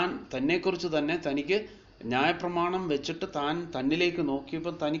 അപ്പം തന്നെക്കുറിച്ച് തന്നെ തനിക്ക് ന്യായപ്രമാണം വെച്ചിട്ട് തന്നിലേക്ക്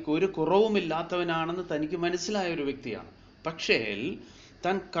നോക്കിയപ്പോൾ തനിക്ക് ഒരു കുറവുമില്ലാത്തവനാണെന്ന് തനിക്ക് മനസ്സിലായ ഒരു വ്യക്തിയാണ്. പക്ഷേ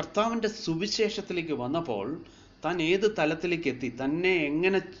താൻ കർത്താവിൻ്റെ സുവിശേഷത്തിലേക്ക് വന്നപ്പോൾ താൻ ഏത് തലത്തിലേക്ക് എത്തി, തന്നെ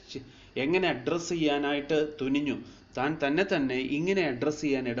എങ്ങനെ അഡ്രസ്സ് ചെയ്യാനായിട്ട് തുനിഞ്ഞു, തന്നെ ഇങ്ങനെ അഡ്രസ്സ്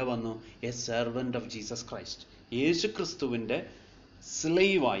ചെയ്യാൻ ഇടവന്നു. A servant of Jesus Christ. യേശുക്രിസ്തുവിൻ്റെ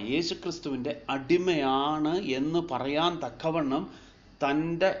സ്ലേവായി, യേശുക്രിസ്തുവിൻ്റെ അടിമയാണ് എന്ന് പറയാൻ തക്കവണ്ണം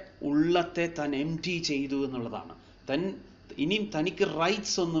തൻ്റെ ഉള്ളത്തെ താൻ എംപ്റ്റി ചെയ്തു എന്നുള്ളതാണ്. ഇനിയും തനിക്ക്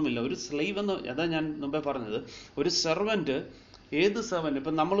റൈറ്റ്സ് ഒന്നുമില്ല. ഒരു സ്ലേവ് എന്ന്, അതാ ഞാൻ മുമ്പേ പറഞ്ഞത്, ഒരു സെർവൻറ്റ്, ഏത് സെർവൻറ്റ്,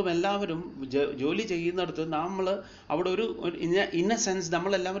 ഇപ്പം നമ്മളും എല്ലാവരും ജോലി ചെയ്യുന്നിടത്ത് നമ്മൾ അവിടെ ഇൻ എ സെൻസ്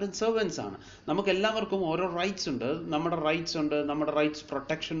നമ്മളെല്ലാവരും സെർവൻസ് ആണ്. നമുക്കെല്ലാവർക്കും ഓരോ റൈറ്റ്സ് ഉണ്ട്. നമ്മുടെ റൈറ്റ്സ്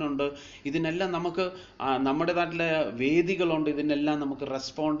പ്രൊട്ടക്ഷൻ ഉണ്ട്. ഇതിനെല്ലാം നമുക്ക് നമ്മുടേതായിട്ടുള്ള വേദികളുണ്ട്. ഇതിനെല്ലാം നമുക്ക്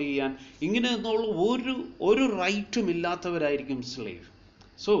റെസ്പോണ്ട് ചെയ്യാൻ. ഇങ്ങനെയൊന്നുള്ള ഒരു റൈറ്റും ഇല്ലാത്തവരായിരിക്കും സ്ലേവ്.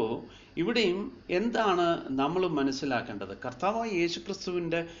 സോ ഇവിടെയും എന്താണ് നമ്മൾ മനസ്സിലാക്കേണ്ടത്? കർത്താവായ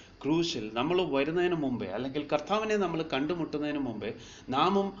യേശുക്രിസ്തുവിൻ്റെ ക്രൂശിൽ നമ്മൾ വരുന്നതിന് മുമ്പേ, അല്ലെങ്കിൽ കർത്താവിനെ നമ്മൾ കണ്ടുമുട്ടുന്നതിന് മുമ്പേ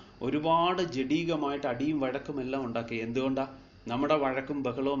നാമും ഒരുപാട് ജഡീകമായിട്ട് അടിയും വഴക്കും എല്ലാം ഉണ്ടാക്കി. എന്തുകൊണ്ടാണ്? നമ്മുടെ വഴക്കും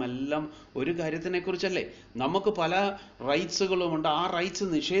ബഹളവും എല്ലാം ഒരു കാര്യത്തിനെക്കുറിച്ചല്ലേ. നമുക്ക് പല റൈറ്റ്സുകളുമുണ്ട്. ആ റൈറ്റ്സ്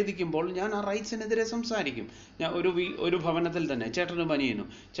നിഷേധിക്കുമ്പോൾ ഞാൻ ആ റൈറ്റ്സിനെതിരെ സംസാരിക്കും. ഞാൻ ഒരു ഭവനത്തിൽ തന്നെ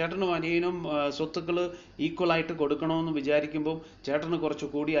ചേട്ടനും അനിയനും സ്വത്തുക്കൾ ഈക്വലായിട്ട് കൊടുക്കണമെന്ന് വിചാരിക്കുമ്പോൾ ചേട്ടന് കുറച്ച്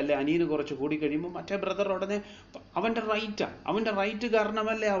കൂടി, അല്ലെ അനിയന് കുറച്ച് കൂടി കഴിയുമ്പോൾ മറ്റേ ബ്രദർ ഉടനെ അവൻ്റെ റൈറ്റ്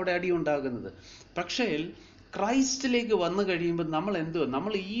കാരണമല്ലേ അവിടെ അടി ഉണ്ടാകുന്നത്. പക്ഷേ ക്രൈസ്റ്റിലേക്ക് വന്നു കഴിയുമ്പോൾ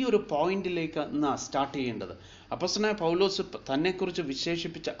നമ്മൾ ഈ ഒരു പോയിന്റിലേക്ക് സ്റ്റാർട്ട് ചെയ്യേണ്ടത്. അപ്പോസ്തലനായ പൗലോസ് തന്നെക്കുറിച്ച്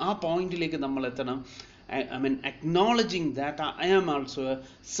വിശേഷിപ്പിച്ച ആ പോയിന്റിലേക്ക് നമ്മൾ എത്തണം. acknowledging that I am also a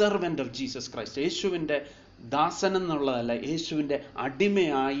servant of Jesus Christ. യേശുവിൻ്റെ ദാസൻ എന്നുള്ളതല്ല, യേശുവിൻ്റെ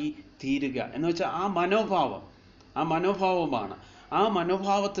അടിമയായി തീരുക എന്ന് വെച്ചാൽ ആ മനോഭാവമാണ്. ആ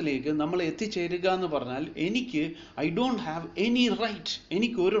മനോഭാവത്തിലേക്ക് നമ്മൾ എത്തിച്ചേരുക എന്ന് പറഞ്ഞാൽ I don't have any right,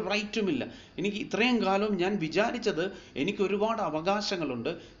 എനിക്ക് ഒരു റൈറ്റുമില്ല. എനിക്ക് ഇത്രയും കാലം ഞാൻ വിചാരിച്ചത് എനിക്ക് ഒരുപാട്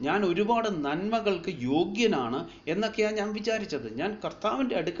അവകാശങ്ങളുണ്ട്, ഞാൻ ഒരുപാട് നന്മകൾക്ക് യോഗ്യനാണ് എന്നൊക്കെയാണ് ഞാൻ വിചാരിച്ചത്. ഞാൻ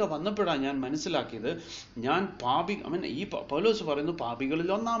കർത്താവിൻ്റെ അടുക്ക വന്നപ്പോഴാണ് ഞാൻ മനസ്സിലാക്കിയത് ഞാൻ പാപി. ഈ പൗലോസ് പറയുന്നു പാപികളിൽ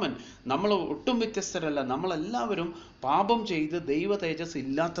ഒന്നാമൻ. നമ്മൾ ഒട്ടും വ്യത്യസ്തരല്ല, നമ്മളെല്ലാവരും പാപം ചെയ്ത് ദൈവ തേജസ്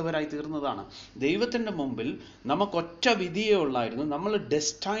ഇല്ലാത്തവരായി തീർന്നതാണ്. ദൈവത്തിൻ്റെ മുമ്പിൽ നമുക്കൊറ്റ വിധിയേ ഉള്ളായിരുന്നു. നമ്മൾ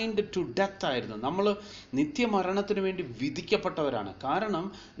ഡെസ്റ്റൈൻഡ് ടു ഡെത്ത് ആയിരുന്നു. നമ്മൾ നിത്യമരണത്തിന് വേണ്ടി വിധിക്കപ്പെട്ടവരാണ്. കാരണം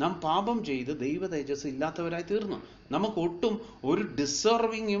നാം പാപം ചെയ്ത് ദൈവ തേജസ് ഇല്ലാത്തവരായി തീർന്നു. നമുക്ക് ഒട്ടും ഒരു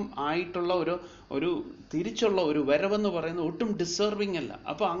ഡിസേർവിങ്ങും ആയിട്ടുള്ള ഒരു തിരിച്ചുള്ള ഒരു വരവെന്ന് പറയുന്നത് ഒട്ടും ഡിസേർവിങ് അല്ല.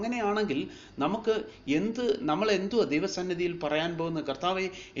 അപ്പോൾ അങ്ങനെയാണെങ്കിൽ നമ്മൾ എന്തുവാ ദൈവസന്നിധിയിൽ പറയാൻ പോകുന്ന? കർത്താവേ,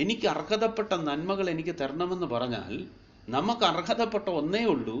 എനിക്ക് അർഹതപ്പെട്ട നന്മകൾ എനിക്ക് തരണമെന്ന് പറഞ്ഞാൽ നമുക്ക് അർഹതപ്പെട്ട ഒന്നേ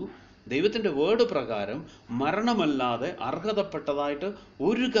ഉള്ളൂ. ദൈവത്തിൻ്റെ വേർഡ് പ്രകാരം മരണമല്ലാതെ അർഹതപ്പെട്ടതായിട്ട്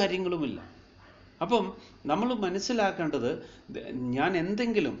ഒരു കാര്യങ്ങളുമില്ല. അപ്പം നമ്മൾ മനസ്സിലാക്കേണ്ടത്,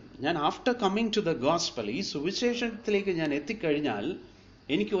 ഞാൻ after coming to the gospel, ഈ സുവിശേഷത്തിലേക്ക് ഞാൻ എത്തിക്കഴിഞ്ഞാൽ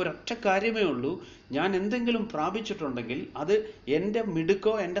എനിക്ക് ഒരൊറ്റ കാര്യമേ ഉള്ളൂ. ഞാൻ എന്തെങ്കിലും പ്രാപിച്ചിട്ടുണ്ടെങ്കിൽ അത് എൻ്റെ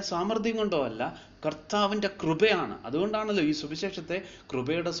മിടുക്കോ എൻ്റെ സാമർഥ്യം കൊണ്ടോ അല്ല, കർത്താവിൻ്റെ കൃപയാണ്. അതുകൊണ്ടാണല്ലോ ഈ സുവിശേഷത്തെ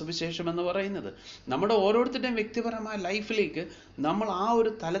കൃപയുടെ സുവിശേഷം എന്ന് പറയുന്നത്. നമ്മുടെ ഓരോരുത്തരുടെയും വ്യക്തിപരമായ ലൈഫിലേക്ക് നമ്മൾ ആ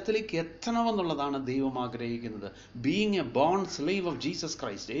ഒരു തലത്തിലേക്ക് എത്തണമെന്നുള്ളതാണ് ദൈവം ആഗ്രഹിക്കുന്നത്. Being a born slave of Jesus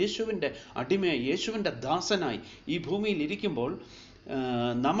Christ, യേശുവിൻ്റെ അടിമയായി, യേശുവിൻ്റെ ദാസനായി ഈ ഭൂമിയിൽ ഇരിക്കുമ്പോൾ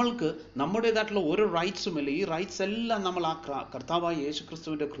നമ്മൾക്ക് നമ്മുടേതായിട്ടുള്ള ഒരു റൈറ്റ്സുമില്ല. ഈ റൈറ്റ്സ് എല്ലാം നമ്മൾ ആ കർത്താവായ യേശു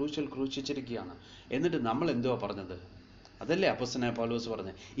ക്രിസ്തുവിൻ്റെ ക്രൂശിൽ ക്രൂശിച്ചിരിക്കുകയാണ്. എന്നിട്ട് നമ്മൾ എന്തുവാ പറഞ്ഞത്? അതല്ലേ അപ്പോസ്തലനായ പൗലോസ്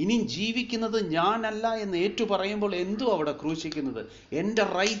പറഞ്ഞത്, ഇനിയും ജീവിക്കുന്നത് ഞാനല്ല എന്ന് ഏറ്റു പറയുമ്പോൾ എന്തുവാ അവിടെ ക്രൂശിക്കുന്നത്? എൻ്റെ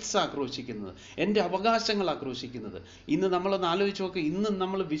റൈറ്റ്സാ ക്രൂശിക്കുന്നത്, എൻ്റെ അവകാശങ്ങളാ ക്രൂശിക്കുന്നത്. ഇന്ന് നമ്മളൊന്ന് ആലോചിച്ച് നോക്ക്. ഇന്ന്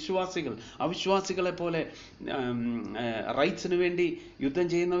നമ്മൾ അവിശ്വാസികളെ പോലെ റൈറ്റ്സിന് വേണ്ടി യുദ്ധം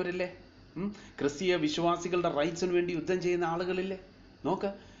ചെയ്യുന്നവരില്ലേ? ക്രിസ്തീയ വിശ്വാസികളുടെ റൈറ്റ്സിന് വേണ്ടി യുദ്ധം ചെയ്യുന്ന ആളുകളില്ലേ? നോക്ക്,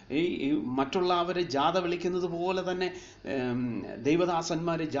 ഈ മറ്റുള്ള അവരെ ജാഥ വിളിക്കുന്നത് പോലെ തന്നെ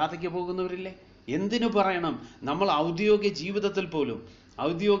ദൈവദാസന്മാർ ജാഥയ്ക്ക് പോകുന്നവരില്ലേ? എന്തിനു പറയണം, നമ്മൾ ഔദ്യോഗിക ജീവിതത്തിൽ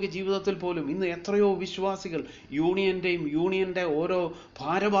പോലും ഇന്ന് എത്രയോ വിശ്വാസികൾ യൂണിയൻ്റെ ഓരോ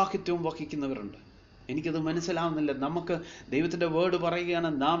ഭാരവാഹിത്വവും വഹിക്കുന്നവരുണ്ട്. എനിക്കത് മനസ്സിലാവുന്നില്ല. നമുക്ക് ദൈവത്തിൻ്റെ വേർഡ്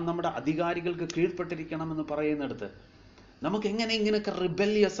പറയുകയാണ്, നാം നമ്മുടെ അധികാരികൾക്ക് കീഴ്പ്പെട്ടിരിക്കണമെന്ന് പറയുന്നിടത്ത് നമുക്ക് എങ്ങനെ ഇങ്ങനെയൊക്കെ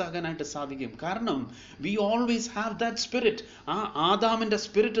റിബല്യസ് ആകാനായിട്ട് സാധിക്കും? കാരണം we always have that spirit. ആ ആദാമിൻ്റെ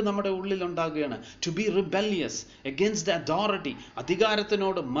സ്പിരിറ്റ് നമ്മുടെ ഉള്ളിൽ ഉണ്ടാകുകയാണ്. To B rebellious against the authority.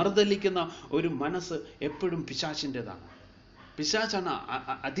 അധികാരത്തിനോട് മറുതലിക്കുന്ന ഒരു മനസ്സ് എപ്പോഴും പിശാചിൻ്റെതാണ്. പിശാചാണ്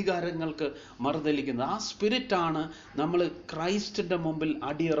അധികാരങ്ങൾക്ക് മറുതലിക്കുന്നത്. ആ സ്പിരിറ്റാണ് നമ്മൾ ക്രൈസ്റ്റിൻ്റെ മുമ്പിൽ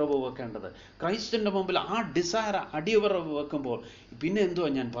അടിയറവ് വെക്കേണ്ടത്. ക്രൈസ്റ്റിൻ്റെ മുമ്പിൽ ആ ഡിസയർ അടിയറവ് വെക്കുമ്പോൾ പിന്നെ എന്തുവാ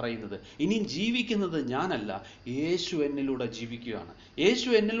ഞാൻ പറയുന്നത്? ഇനിയും ജീവിക്കുന്നത് ഞാനല്ല, യേശു എന്നിലൂടെ ജീവിക്കുകയാണ്. യേശു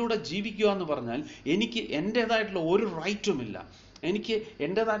എന്നിലൂടെ ജീവിക്കുക എന്ന് പറഞ്ഞാൽ എനിക്ക് എൻ്റേതായിട്ടുള്ള ഒരു റൈറ്റുമില്ല, എനിക്ക്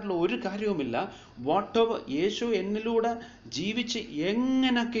എൻ്റേതായിട്ടുള്ള ഒരു കാര്യവുമില്ല. വാട്ട് എവർ യേശു എന്നിലൂടെ ജീവിച്ച്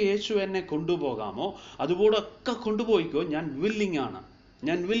എങ്ങനെയൊക്കെ യേശു എന്നെ കൊണ്ടുപോകാമോ അതുപോലൊക്കെ കൊണ്ടുപോയിക്കോ. ഞാൻ വില്ലിങ്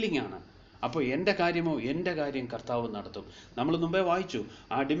ആണ്. അപ്പോൾ എൻ്റെ കാര്യം കർത്താവ് നടത്തും. നമ്മൾ മുമ്പേ വായിച്ചു,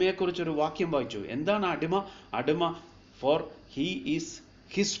 അടിമയെക്കുറിച്ചൊരു വാക്യം വായിച്ചു. എന്താണ് അടിമ? Four he is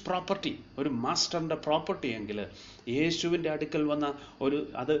his property. ഒരു മാസ്റ്ററിൻ്റെ പ്രോപ്പർട്ടി എങ്കിൽ യേശുവിൻ്റെ അടുക്കൽ വന്ന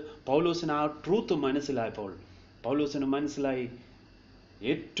അത് പൗലോസിന് ആ ട്രൂത്ത് മനസ്സിലായപ്പോൾ പൗലോസിന് മനസ്സിലായി,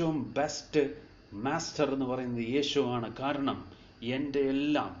 ഏറ്റവും ബെസ്റ്റ് മാസ്റ്റർ എന്ന് പറയുന്നത് യേശുവാണ്. കാരണം എൻ്റെ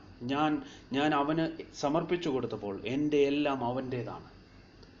എല്ലാം ഞാൻ അവന് സമർപ്പിച്ചു കൊടുത്തപ്പോൾ എൻ്റെ എല്ലാം അവൻ്റേതാണ്.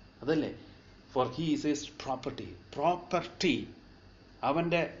 അതല്ലേ? Four he is his property.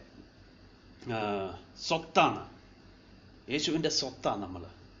 അവൻ്റെ സ്വത്താണ്. യേശുവിൻ്റെ സ്വത്താണ് നമ്മൾ.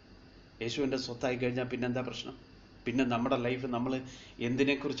 യേശുവിൻ്റെ സ്വത്തായി കഴിഞ്ഞാൽ പിന്നെ എന്താ പ്രശ്നം? പിന്നെ നമ്മുടെ ലൈഫ് നമ്മൾ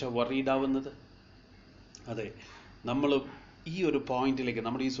എന്തിനെക്കുറിച്ചാണ് വറീഡാവുന്നത്? അതെ, നമ്മൾ ഈ ഒരു പോയിന്റിലേക്ക്,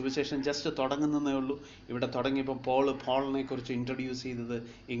 നമ്മുടെ ഈ സുവിശേഷം ജസ്റ്റ് തുടങ്ങുന്നതേ ഉള്ളൂ. ഇവിടെ തുടങ്ങിയപ്പോൾ പോളിനെ കുറിച്ച് ഇൻട്രൊഡ്യൂസ് ചെയ്തത്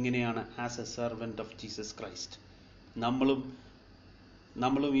ഇങ്ങനെയാണ്, as A servant of Jesus Christ.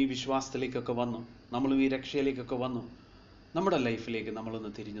 നമ്മളും ഈ വിശ്വാസത്തിലേക്കൊക്കെ വന്നു, നമ്മളും ഈ രക്ഷയിലേക്കൊക്കെ വന്നു. നമ്മുടെ ലൈഫിലേക്ക്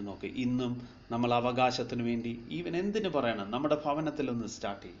നമ്മളൊന്ന് തിരിഞ്ഞു നോക്കി. ഇന്നും നമ്മൾ അവകാശത്തിന് വേണ്ടി ഈവൻ എന്തിനു പറയണം, നമ്മുടെ ഭവനത്തിലൊന്ന്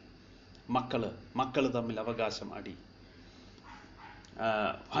സ്റ്റാർട്ട് ചെയ്യും. മക്കള് തമ്മിൽ അവകാശം അടി,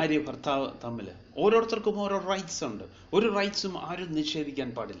 ഭാര്യ ഭർത്താവ് തമ്മിൽ ഓരോരുത്തർക്കും ഓരോ റൈറ്റ്സ് ഉണ്ട്. ഒരു റൈറ്റ്സും ആരും നിഷേധിക്കാൻ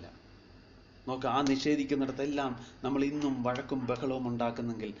പാടില്ല. നോക്ക്, ആ നിഷേധിക്കുന്നിടത്തെല്ലാം നമ്മൾ ഇന്നും വഴക്കും ബഹളവും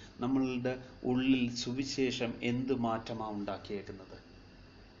ഉണ്ടാക്കുന്നെങ്കിൽ നമ്മളുടെ ഉള്ളിൽ സുവിശേഷം എന്ത് മാറ്റമാണ് ഉണ്ടാക്കിയേക്കുന്നത്?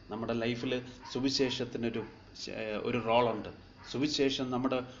 നമ്മുടെ ലൈഫിൽ സുവിശേഷത്തിനൊരു റോളുണ്ട്. സുവിശേഷം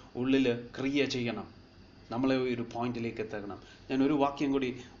നമ്മുടെ ഉള്ളിൽ ക്രിയ ചെയ്യണം, നമ്മളെ ഒരു പോയിന്റിലേക്ക് എത്തണം. ഞാൻ ഒരു വാക്യം കൂടി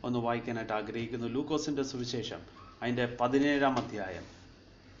ഒന്ന് വായിക്കാനായിട്ട് ആഗ്രഹിക്കുന്നു. ലൂക്കോസിൻ്റെ സുവിശേഷം അതിൻ്റെ 17-ാം അധ്യായം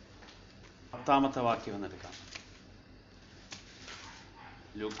 10-ാമത്തെ വാക്യം എന്നെടുക്കാം.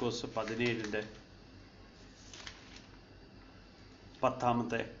 ലൂക്കോസ് 17-ന്റെ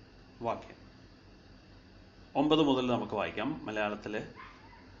 10-ാമത്തെ വാക്യം. 9 മുതൽ നമുക്ക് വായിക്കാം മലയാളത്തിൽ.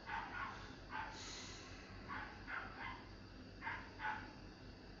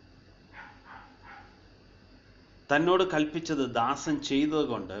 തന്നോട് കൽപ്പിച്ചത് ദാസൻ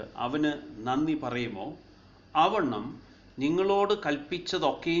ചെയ്തതുകൊണ്ട് അവന് നന്ദി പറയുമോ? അവണ്ണം നിങ്ങളോട്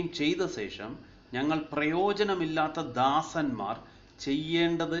കൽപ്പിച്ചതൊക്കെയും ചെയ്ത ശേഷം ഞങ്ങൾ പ്രയോജനമില്ലാത്ത ദാസന്മാർ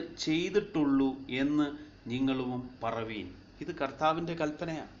ചെയ്യേണ്ടത് ചെയ്തിട്ടുള്ളൂ എന്ന് നിങ്ങളും പറവീൻ. ഇത് കർത്താവിൻ്റെ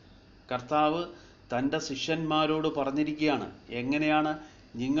കൽപ്പനയാണ്. കർത്താവ് തൻ്റെ ശിഷ്യന്മാരോട് പറഞ്ഞിരിക്കുകയാണ്. എങ്ങനെയാണ്?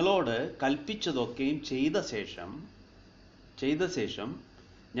 നിങ്ങളോട് കൽപ്പിച്ചതൊക്കെയും ചെയ്ത ശേഷം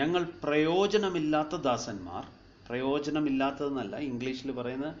ഞങ്ങൾ പ്രയോജനമില്ലാത്ത ദാസന്മാർ, പ്രയോജനമില്ലാത്തതെന്നല്ല ഇംഗ്ലീഷിൽ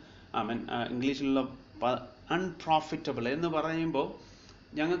പറയുന്നത്, ഇംഗ്ലീഷിലുള്ള അൺപ്രോഫിറ്റബിൾ എന്ന് പറയുമ്പോൾ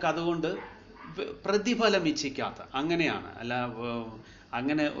ഞങ്ങൾക്ക് അതുകൊണ്ട് പ്രതിഫലം ഇച്ഛിക്കാത്ത, അങ്ങനെയാണ്, അല്ല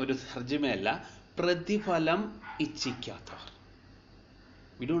അങ്ങനെ ഒരു തർജ്ജിമയല്ല, പ്രതിഫലം ഇച്ഛിക്കാത്തവർ.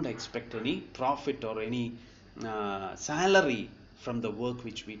 We don't expect any profit or any salary from the work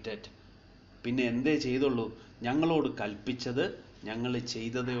which we did. പിന്നെ എന്തേ ചെയ്തുള്ളൂ? ഞങ്ങളോട് കൽപ്പിച്ചത് ഞങ്ങൾ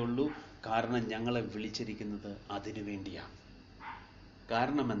ചെയ്തതേ ഉള്ളൂ. കാരണം ഞങ്ങളെ വിളിച്ചിരിക്കുന്നത് അതിനു വേണ്ടിയാണ്.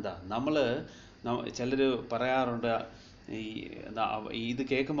 കാരണം എന്താ? ചിലർ പറയാറുണ്ട്, ഇത്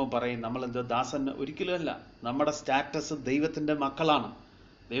കേൾക്കുമ്പോൾ പറയും നമ്മളെന്തോ ദാസൻ. ഒരിക്കലും അല്ല. നമ്മുടെ സ്റ്റാറ്റസ് ദൈവത്തിൻ്റെ മക്കളാണ്.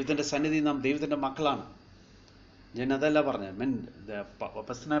 ദൈവത്തിൻ്റെ സന്നിധി നാം ദൈവത്തിൻ്റെ മക്കളാണ്. ഞാൻ അതല്ല പറഞ്ഞത്.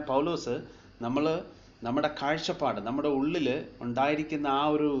 അപ്പോസ്തലനായ പൗലോസ് നമ്മുടെ കാഴ്ചപ്പാട്, നമ്മുടെ ഉള്ളിൽ ഉണ്ടായിരിക്കുന്ന ആ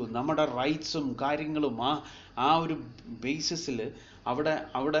ഒരു നമ്മുടെ റൈറ്റ്സും കാര്യങ്ങളും ആ ഒരു ബേസിസിൽ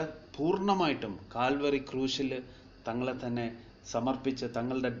അവിടെ പൂർണ്ണമായിട്ടും കാൽവറി ക്രൂശിൽ തങ്ങളെ തന്നെ സമർപ്പിച്ച്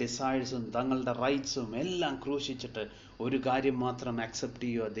തങ്ങളുടെ ഡിസൈഴ്സും തങ്ങളുടെ റൈറ്റ്സും എല്ലാം ക്രൂശിച്ചിട്ട് ഒരു കാര്യം മാത്രം അക്സെപ്റ്റ്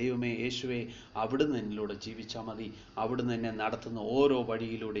ചെയ്യുക: ദൈവമേ, യേശുവേ, അവിടുന്ന് എന്നിലൂടെ ജീവിച്ചാൽ മതി. അവിടുന്ന് എന്നെ നടത്തുന്ന ഓരോ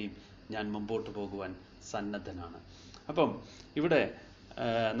വഴിയിലൂടെയും ഞാൻ മുമ്പോട്ട് പോകുവാൻ സന്നദ്ധനാണ്. അപ്പം ഇവിടെ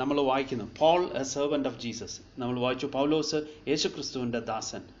നമ്മൾ വായിക്കുന്നു Paul A servant of Jesus. നമ്മൾ വായിച്ചു പൗലോസ് യേശുക്രിസ്തുവിൻ്റെ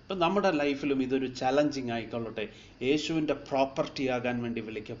ദാസൻ. അപ്പം നമ്മുടെ ലൈഫിലും ഇതൊരു ചലഞ്ചിങ് ആയിക്കൊള്ളട്ടെ. യേശുവിൻ്റെ പ്രോപ്പർട്ടി ആകാൻ വേണ്ടി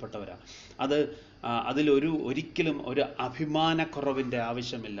വിളിക്കപ്പെട്ടവരാണ്. ഒരിക്കലും ഒരു അഭിമാനക്കുറവിൻ്റെ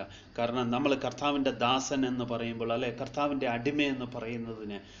ആവശ്യമില്ല. കാരണം നമ്മൾ കർത്താവിൻ്റെ ദാസൻ എന്ന് പറയുമ്പോൾ, അല്ലെ കർത്താവിൻ്റെ അടിമ എന്ന്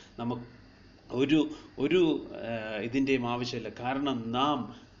പറയുന്നതിന് നമുക്ക് ഒരു ഇതിൻ്റെയും ആവശ്യമില്ല. കാരണം നാം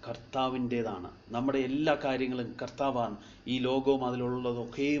കർത്താവിൻ്റേതാണ്. നമ്മുടെ എല്ലാ കാര്യങ്ങളും കർത്താവാണ്. ഈ ലോകവും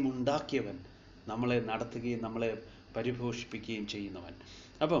അതിലുള്ളതൊക്കെയും ഉണ്ടാക്കിയവൻ, നമ്മളെ നടത്തുകയും നമ്മളെ പരിപോഷിപ്പിക്കുകയും ചെയ്യുന്നവൻ.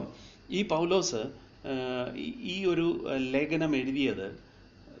 അപ്പം ഈ പൗലോസ് ഈ ഒരു ലേഖനം എഴുതിയത്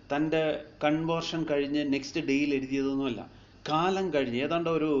തൻ്റെ കൺവേർഷൻ കഴിഞ്ഞ് നെക്സ്റ്റ് ഡേയിൽ എഴുതിയതൊന്നുമല്ല. കാലം കഴിഞ്ഞ് ഏതാണ്ട്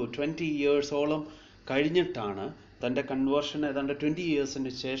ഒരു 20 yearsോളം കഴിഞ്ഞിട്ടാണ് തൻ്റെ കൺവേർഷൻ. ഏതാണ്ട് 20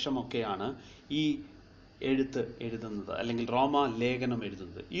 yearsന് ശേഷമൊക്കെയാണ് ഈ എഴുതുന്നത്, അല്ലെങ്കിൽ റോമാ ലേഖനം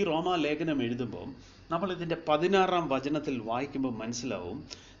എഴുതുന്നത്. ഈ റോമാ ലേഖനം എഴുതുമ്പോൾ നമ്മൾ ഇതിൻ്റെ 16-ാം വചനത്തിൽ വായിക്കുമ്പോൾ മനസ്സിലാവും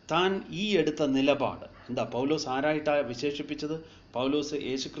താൻ ഈ എടുത്ത നിലപാട് എന്താ. പൗലോസ് ആരായിട്ടാണ് വിശേഷിപ്പിച്ചത്? പൗലോസ്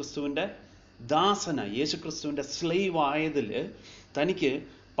യേശുക്രിസ്തുവിൻ്റെ ദാസനായി, യേശുക്രിസ്തുവിൻ്റെ സ്ലേവ് ആയതിൽ തനിക്ക്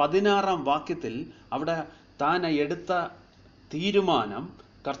 16-ാം വാക്യത്തിൽ അവിടെ താൻ എടുത്ത തീരുമാനം,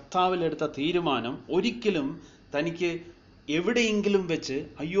 കർത്താവിലെടുത്ത തീരുമാനം ഒരിക്കലും തനിക്ക് എവിടെയെങ്കിലും വെച്ച്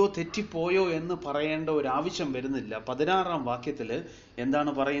അയ്യോ തെറ്റിപ്പോയോ എന്ന് പറയേണ്ട ഒരു ആവശ്യം വരുന്നില്ല. 16-ാം വാക്യത്തിൽ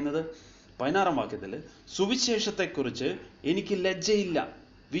എന്താണ് പറയുന്നത്? 16-ാം വാക്യത്തിൽ സുവിശേഷത്തെക്കുറിച്ച് എനിക്ക് ലജ്ജയില്ല.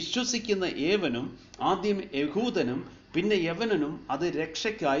 വിശ്വസിക്കുന്ന ഏവനും, ആദ്യം യഹൂദനും പിന്നെ യവനനും, അത്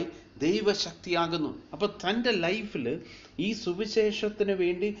രക്ഷയ്ക്കായി ദൈവശക്തിയാകുന്നു. അപ്പോൾ തൻ്റെ ലൈഫിൽ ഈ സുവിശേഷത്തിന്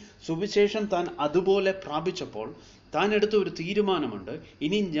വേണ്ടി സുവിശേഷം താൻ അതുപോലെ പ്രാപിച്ചപ്പോൾ താൻ എടുത്ത ഒരു തീരുമാനമുണ്ട്.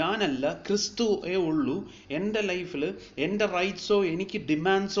 ഇനി ഞാനല്ല, ക്രിസ്തുവേ ഉള്ളൂ എൻ്റെ ലൈഫിൽ. എൻ്റെ റൈറ്റ്സോ എനിക്ക്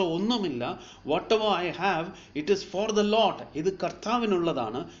ഡിമാൻഡ്സോ ഒന്നുമില്ല. What ever I have, it is for the Lord. ഇത്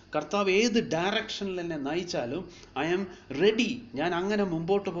കർത്താവിനുള്ളതാണ്. കർത്താവ് ഏത് ഡയറക്ഷനിൽ എന്നെ നയിച്ചാലും ഐ ആം റെഡി. ഞാൻ അങ്ങനെ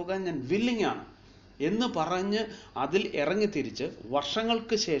മുമ്പോട്ട് പോകാൻ ഞാൻ വില്ലിങ് ആണ് എന്ന് പറഞ്ഞ് അതിൽ ഇറങ്ങിത്തിരിച്ച്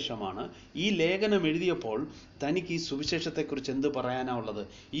വർഷങ്ങൾക്ക് ശേഷമാണ് ഈ ലേഖനം എഴുതിയപ്പോൾ തനിക്ക് ഈ സുവിശേഷത്തെക്കുറിച്ച് എന്ത് പറയാനാ ഉള്ളത്?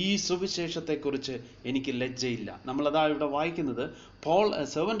 ഈ സുവിശേഷത്തെക്കുറിച്ച് എനിക്ക് ലജ്ജയില്ല. നമ്മളതാ ഇവിടെ വായിക്കുന്നത്. Paul A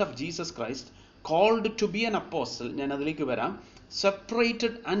servant of Jesus Christ, called to B an apostle. ഞാൻ അതിലേക്ക് വരാം.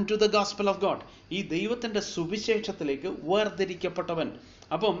 Separated unto the gospel of God. ഈ ദൈവത്തിൻ്റെ സുവിശേഷത്തിലേക്ക് വേർതിരിക്കപ്പെട്ടവൻ.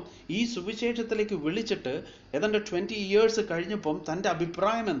 അപ്പം ഈ സുവിശേഷത്തിലേക്ക് വിളിച്ചിട്ട് ഏതാണ്ട് 20 years കഴിഞ്ഞപ്പം തൻ്റെ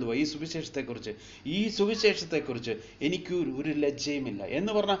അഭിപ്രായം എന്തുവാ ഈ സുവിശേഷത്തെക്കുറിച്ച്? ഈ സുവിശേഷത്തെക്കുറിച്ച് എനിക്ക് ഒരു ലജ്ജയുമില്ല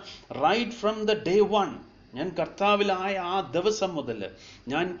എന്ന് പറഞ്ഞാൽ right from the day one ഞാൻ കർത്താവിലായ ആ ദിവസം മുതൽ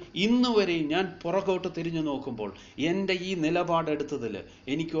ഞാൻ ഇന്ന് വരെ ഞാൻ പുറകോട്ട് തിരിഞ്ഞു നോക്കുമ്പോൾ എൻ്റെ ഈ നിലപാടെടുത്തതിൽ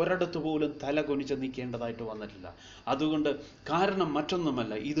എനിക്ക് ഒരിടത്ത് പോലും തല കുനിച്ച് നിൽക്കേണ്ടതായിട്ട് വന്നിട്ടില്ല. അതുകൊണ്ട് കാരണം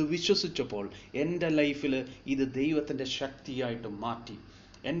മറ്റൊന്നുമല്ല, ഇത് വിശ്വസിച്ചപ്പോൾ എൻ്റെ ലൈഫിൽ ഇത് ദൈവത്തിൻ്റെ ശക്തിയായിട്ട് മാറ്റി.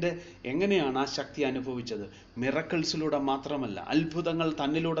 എങ്ങനെയാണ് ആ ശക്തി അനുഭവിച്ചത്? മിറക്കിൾസിലൂടെ മാത്രമല്ല, അത്ഭുതങ്ങൾ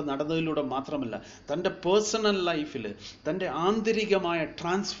തന്നിലൂടെ നടന്നതിലൂടെ മാത്രമല്ല, തൻ്റെ പേഴ്സണൽ ലൈഫിൽ തൻ്റെ ആന്തരികമായ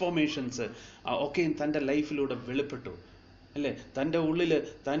ട്രാൻസ്ഫോർമേഷൻസ് ഒക്കെയും തൻ്റെ ലൈഫിലൂടെ വെളിപ്പെട്ടു. അല്ലേ? തൻ്റെ ഉള്ളിൽ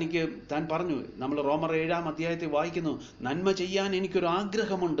താൻ പറഞ്ഞു, നമ്മൾ റോമർ 7-ാം അധ്യായത്തിൽ വായിക്കുന്നു, നന്മ ചെയ്യാൻ എനിക്കൊരു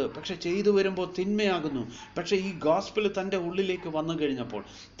ആഗ്രഹമുണ്ട്, പക്ഷെ ചെയ്തു വരുമ്പോൾ തിന്മയാകുന്നു. പക്ഷെ ഈ ഗോസ്പൽ തൻ്റെ ഉള്ളിലേക്ക് വന്നു കഴിഞ്ഞപ്പോൾ,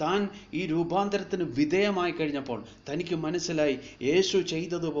 താൻ ഈ രൂപാന്തരത്തിന് വിധേയമായി കഴിഞ്ഞപ്പോൾ തനിക്ക് മനസ്സിലായി, യേശു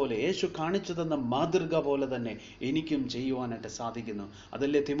ചെയ്തതുപോലെ, യേശു കാണിച്ചു തന്ന മാതൃക പോലെ തന്നെ എനിക്കും ചെയ്യുവാനായിട്ട് സാധിക്കുന്നു.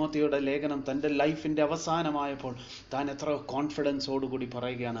 അതല്ലേ തിമോത്തിയുടെ ലേഖനം തൻ്റെ ലൈഫിൻ്റെ അവസാനമായപ്പോൾ താൻ എത്ര കോൺഫിഡൻസോടുകൂടി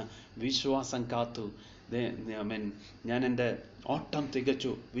പറയുകയാണ്, വിശ്വാസം കാത്തു, ഞാൻ എൻ്റെ ഓട്ടം തികച്ചു,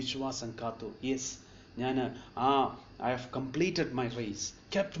 വിശ്വാസം കാത്തു. Yes, I have completed my raise,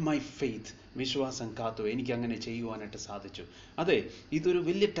 kept my faith. വിശ്വാസം കാത്തു, എനിക്ക് അങ്ങനെ ചെയ്യുവാനായിട്ട് സാധിച്ചു. അതെ, ഇതൊരു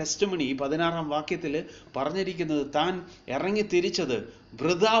വലിയ ടെസ്റ്റിമണി. ഈ 16-ാം വാക്യത്തിൽ പറഞ്ഞിരിക്കുന്നത്, താൻ ഇറങ്ങി തിരിച്ചത്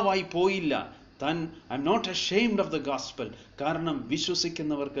വൃഥാവായി പോയില്ല. I am not ashamed of the gospel. കാരണം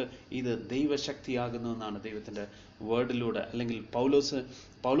വിശ്വസിക്കുന്നവർക്ക് ഇത് ദൈവശക്തിയാകുന്നു എന്നാണ് ദൈവത്തിൻ്റെ വേർഡിലൂടെ, അല്ലെങ്കിൽ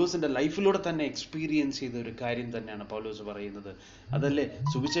പൗലോസിൻ്റെ ലൈഫിലൂടെ തന്നെ എക്സ്പീരിയൻസ് ചെയ്ത ഒരു കാര്യം തന്നെയാണ് പൗലോസ് പറയുന്നത്. അതല്ലേ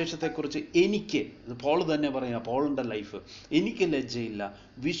സുവിശേഷത്തെക്കുറിച്ച് എനിക്ക്, പോൾ തന്നെ പറയാം, പോളിൻ്റെ ലൈഫ്, എനിക്ക് ലജ്ജയില്ല,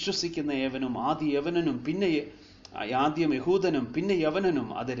 വിശ്വസിക്കുന്ന ഏവനും യവനനും പിന്നെ ആദ്യം യഹൂദനും പിന്നെ യവനനും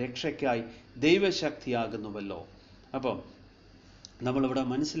അത് രക്ഷയ്ക്കായി ദൈവശക്തിയാകുന്നുവല്ലോ. അപ്പം നമ്മളിവിടെ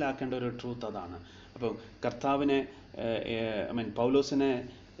മനസ്സിലാക്കേണ്ട ഒരു ട്രൂത്ത് അതാണ്. അപ്പം കർത്താവിനെ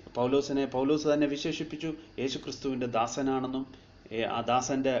പൗലോസ് തന്നെ വിശേഷിപ്പിച്ചു യേശുക്രിസ്തുവിൻ്റെ ദാസനാണെന്നും, ആ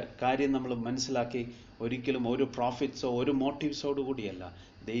ദാസൻ്റെ കാര്യം നമ്മൾ മനസ്സിലാക്കി, ഒരിക്കലും ഒരു പ്രോഫിറ്റ്സോ ഒരു മോട്ടീവ്സോടു കൂടിയല്ല,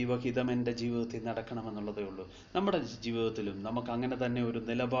 ദൈവഹിതം എൻ്റെ ജീവിതത്തിൽ നടക്കണമെന്നുള്ളതേ ഉള്ളൂ. നമ്മുടെ ജീവിതത്തിലും നമുക്ക് അങ്ങനെ തന്നെ ഒരു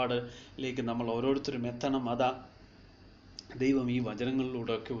നിലപാടിലേക്ക് നമ്മൾ ഓരോരുത്തരും എത്തണം. അതാ ദൈവം ഈ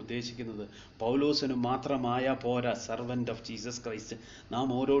വചനങ്ങളിലൂടെ ഒക്കെ ഉദ്ദേശിക്കുന്നത്. പൗലോസിന് മാത്രമായ പോരാ സെർവൻ്റ് ഓഫ് ജീസസ് ക്രൈസ്റ്റ്. നാം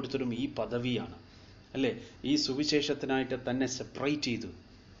ഓരോരുത്തരും ഈ പദവിയാണ്, അല്ലേ? ഈ സുവിശേഷത്തിനായിട്ട് തന്നെ സെപ്പറേറ്റ് ചെയ്തു.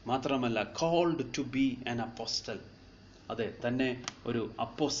 മാത്രമല്ല, called to B an apostle. അതെ, തന്നെ ഒരു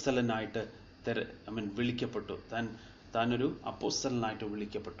അപ്പോസ്തലനായിട്ട് വിളിക്കപ്പെട്ടു. താനൊരു അപ്പോസ്തലനായിട്ട്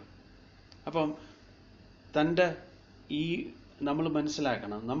വിളിക്കപ്പെട്ടു. അപ്പം നമ്മൾ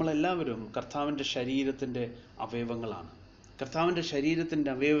മനസ്സിലാക്കണം, നമ്മളെല്ലാവരും കർത്താവിൻ്റെ ശരീരത്തിൻ്റെ അവയവങ്ങളാണ്. കർത്താവിൻ്റെ ശരീരത്തിൻ്റെ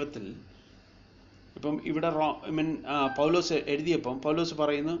അവയവത്തിൽ ഇപ്പം ഇവിടെ പൗലോസ് എഴുതിയപ്പം പൗലോസ്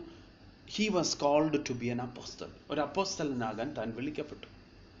പറയുന്നു, he was called to B an apostle. ഒരു അപ്പോസ്തലനാകാൻ താൻ വിളിക്കപ്പെട്ടു.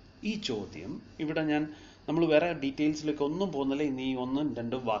 ഈ ചോദ്യം ഇവിടെ നമ്മൾ വേറെ ഡീറ്റെയിൽസിലേക്ക് ഒന്നും പോകുന്നില്ല. ഇനി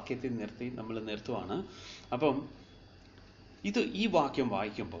 1-2 വാക്യത്തിൽ നമ്മൾ നിർത്തുവാണ്. അപ്പം ഈ വാക്യം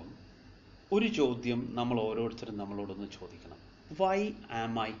വായിക്കുമ്പം ഒരു ചോദ്യം നമ്മൾ ഓരോരുത്തരും നമ്മളോടൊന്ന് ചോദിക്കണം. Why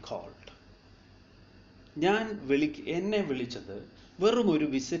am I called? എന്നെ വിളിച്ചത് വെറും ഒരു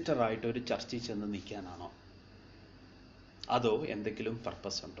വിസിറ്ററായിട്ട് ഒരു ചർച്ചിൽ ചെന്ന് നിൽക്കാനാണോ? അതോ എന്തെങ്കിലും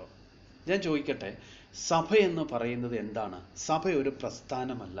പർപ്പസ് ഉണ്ടോ? ഞാൻ ചോദിക്കട്ടെ, സഭ എന്ന് പറയുന്നത് എന്താണ്? സഭ ഒരു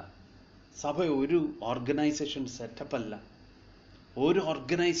പ്രസ്ഥാനമല്ല. സഭ ഒരു ഓർഗനൈസേഷൻ സെറ്റപ്പ് അല്ല, ഒരു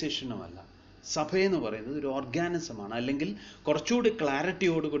ഓർഗനൈസേഷനുമല്ല. സഭയെന്ന് പറയുന്നത് ഒരു ഓർഗാനിസമാണ്. അല്ലെങ്കിൽ കുറച്ചുകൂടി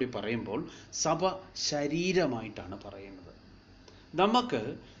ക്ലാരിറ്റിയോടുകൂടി പറയുമ്പോൾ സഭ ശരീരമായിട്ടാണ് പറയുന്നത്.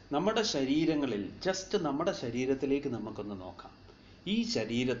 നമ്മുടെ ശരീരങ്ങളിൽ, ജസ്റ്റ് നമ്മുടെ ശരീരത്തിലേക്ക് നമുക്കൊന്ന് നോക്കാം.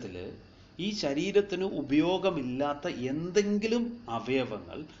 ഈ ശരീരത്തിന് ഉപയോഗമില്ലാത്ത എന്തെങ്കിലും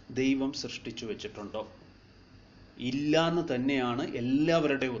അവയവങ്ങൾ ദൈവം സൃഷ്ടിച്ചു വെച്ചിട്ടുണ്ടോ? ഇല്ലാന്ന് തന്നെയാണ്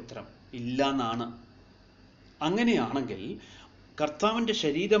എല്ലാവരുടെയും ഉത്തരം. ഇല്ലാന്നാണ്. അങ്ങനെയാണെങ്കിൽ കർത്താവിൻ്റെ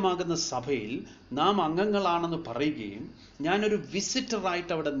ശരീരമാകുന്ന സഭയിൽ നാം അംഗങ്ങളാണെന്ന് പറയുകയും ഞാനൊരു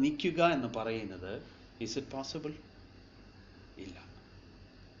വിസിറ്ററായിട്ട് അവിടെ നിൽക്കുക എന്ന് പറയുന്നത്, ഈസ് ഇറ്റ് പോസിബിൾ? ഇല്ല.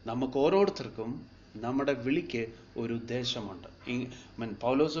 നമുക്ക് ഓരോരുത്തർക്കും നമ്മുടെ വിളിക്ക് ഒരു ഉദ്ദേശമുണ്ട്.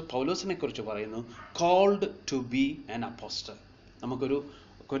 പൗലോസിനെ കുറിച്ച് പറയുന്നു, called to B an apostle. നമുക്കൊരു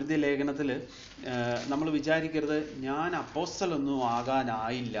കൊരിന്ത്യ ലേഖനത്തിൽ നമ്മൾ വിചാരിക്കരുത്, ഞാൻ അപ്പോസ്റ്റലൊന്നും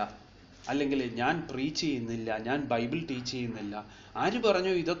ആകാനായില്ല, അല്ലെങ്കിൽ ഞാൻ പ്രീച്ച് ചെയ്യുന്നില്ല, ഞാൻ ബൈബിൾ ടീച്ച് ചെയ്യുന്നില്ല. ആര്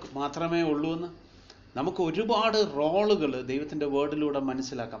പറഞ്ഞു ഇതൊക്കെ മാത്രമേ ഉള്ളൂ എന്ന്? നമുക്ക് ഒരുപാട് റോളുകൾ ദൈവത്തിൻ്റെ വേർഡിലൂടെ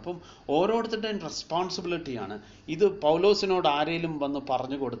മനസ്സിലാക്കാം. അപ്പം ഓരോരുത്തരുടെയും റെസ്പോൺസിബിലിറ്റിയാണ്. ഇത് പൗലോസിനോട് ആരെങ്കിലും വന്ന്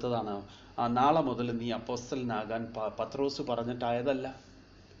പറഞ്ഞു കൊടുത്തതാണ്, നാളെ മുതൽ നീ അപ്പോസ്തലനാകാൻ പത്രോസ് പറഞ്ഞിട്ടായതല്ല.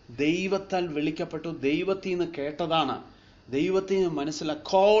 ദൈവത്താൽ വിളിക്കപ്പെട്ടു, ദൈവത്തിൽ നിന്ന് കേട്ടതാണ്, ദൈവത്തിൽ നിന്ന് മനസ്സിലാക്കി.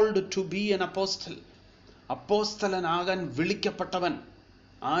 Called to B an apostle. അപ്പോസ്തലനാകാൻ വിളിക്കപ്പെട്ടവൻ.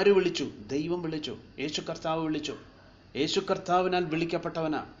 ആര് വിളിച്ചു? ദൈവം വിളിച്ചു. യേശു കർത്താവ് വിളിച്ചു. യേശു കർത്താവിനാൽ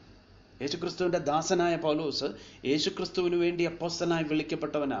വിളിക്കപ്പെട്ടവനാ. യേശുക്രിസ്തുവിൻ്റെ ദാസനായ പൗലോസ് യേശുക്രിസ്തുവിന് വേണ്ടി അപ്പോസ്തലനായി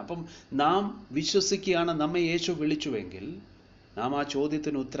വിളിക്കപ്പെട്ടവനാണ്. അപ്പം നാം വിശ്വസിക്കുകയാണ് നമ്മെ യേശു വിളിച്ചുവെങ്കിൽ നാം ആ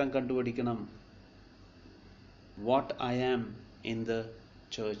ചോദ്യത്തിന് ഉത്തരം കണ്ടുപിടിക്കണം. What I am in the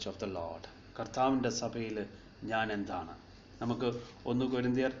church of the Lord. കർത്താവിൻ്റെ സഭയിൽ ഞാൻ എന്താണ്? നമുക്ക് 1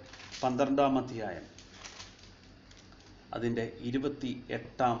 കൊരിന്ത്യർ 12-ാം അധ്യായം അതിൻ്റെ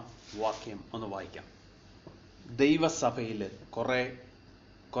 28-ാം വാക്യം ഒന്ന് വായിക്കാം. ദൈവസഭയിൽ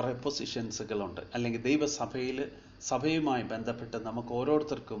കുറേ പൊസിഷൻസുകളുണ്ട്, അല്ലെങ്കിൽ ദൈവസഭയിൽ സഭയുമായി ബന്ധപ്പെട്ട് നമുക്ക്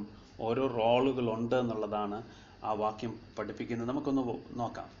ഓരോരുത്തർക്കും ഓരോ റോളുകളുണ്ട് എന്നുള്ളതാണ് ആ വാക്യം പഠിപ്പിക്കുന്നത്. നമുക്കൊന്ന്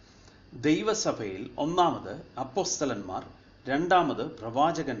നോക്കാം. ദൈവസഭയിൽ ഒന്നാമത് അപ്പോസ്തലന്മാർ, രണ്ടാമത്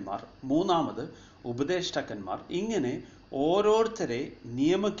പ്രവാചകന്മാർ, മൂന്നാമത് ഉപദേഷ്ടാക്കന്മാർ, ഇങ്ങനെ ഓരോരുത്തരെ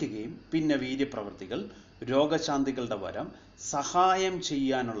നിയമിക്കുകയും പിന്നെ വീര്യപ്രവൃത്തികൾ, രോഗശാന്തികളുടെ വരം, സഹായം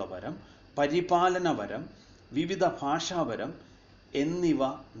ചെയ്യാനുള്ള വരം, പരിപാലന വരം, വിവിധ ഭാഷാവരം എന്നിവ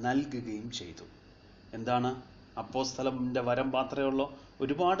നൽകുകയും ചെയ്തു. എന്താണ്? അപ്പോസ്തലൻ്റെ വരം മാത്രമേ ഉള്ളൂ?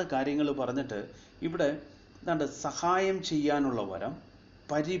 ഒരുപാട് കാര്യങ്ങൾ പറഞ്ഞിട്ട് ഇവിടെ എന്താണ്? സഹായം ചെയ്യാനുള്ള വരം,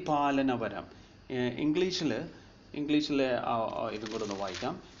 പരിപാലന വരം. ഇംഗ്ലീഷിൽ ഇതും കൂടെ ഒന്ന്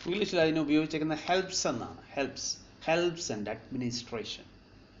വായിക്കാം. ഇംഗ്ലീഷിൽ അതിന് ഉപയോഗിച്ചിരിക്കുന്ന ഹെൽപ്സ് എന്നാണ്. Helps and administration.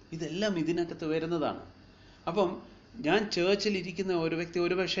 ഇതെല്ലാം ഇതിനകത്ത് വരുന്നതാണ്. അപ്പം ഞാൻ ചേർച്ചിൽ ഇരിക്കുന്ന ഒരു വ്യക്തി,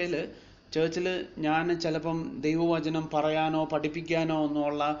 ഒരു പക്ഷേ ചേർച്ചിൽ ഞാൻ ചിലപ്പം ദൈവവചനം പറയാനോ പഠിപ്പിക്കാനോ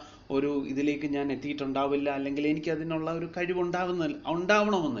ഒന്നുമുള്ള ഒരു ഇതിലേക്ക് ഞാൻ എത്തിയിട്ടുണ്ടാവില്ല, അല്ലെങ്കിൽ എനിക്ക് അതിനുള്ള ഒരു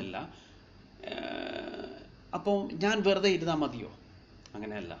ഉണ്ടാവണമെന്നില്ല. അപ്പോൾ ഞാൻ വെറുതെ ഇരുന്നാൽ മതിയോ?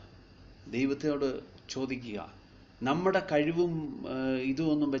 അങ്ങനെയല്ല. ദൈവത്തോട് ചോദിക്കുക. നമ്മുടെ കഴിവും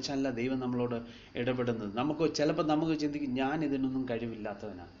ഇതുമൊന്നും വെച്ചല്ല ദൈവം നമ്മളോട് ഇടപെടുന്നത്. ചിലപ്പോൾ നമുക്ക് ചിന്തിക്കും, ഞാൻ ഇതിനൊന്നും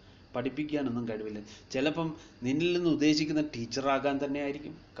കഴിവില്ലാത്തവനാണ്, പഠിപ്പിക്കാനൊന്നും കഴിവില്ല. ചിലപ്പം നിന്നിൽ നിന്ന് ഉദ്ദേശിക്കുന്ന ടീച്ചറാകാൻ തന്നെ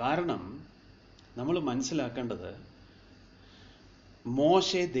ആയിരിക്കും. കാരണം നമ്മൾ മനസ്സിലാക്കേണ്ടത്,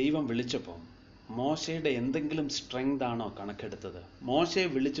 മോശയെ ദൈവം വിളിച്ചപ്പോൾ മോശയുടെ എന്തെങ്കിലും സ്ട്രെങ്ത് ആണോ കണക്കെടുത്തത്? മോശയെ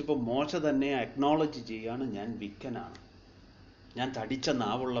വിളിച്ചപ്പോൾ മോശ തന്നെ അക്നോളജ് ചെയ്യുകയാണ്, ഞാൻ വിക്കനാണ്, ഞാൻ തടിച്ച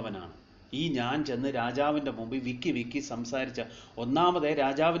നാവുള്ളവനാണ്. ഞാൻ ചെന്ന് രാജാവിൻ്റെ മുമ്പിൽ വിക്കി സംസാരിച്ച, ഒന്നാമതേ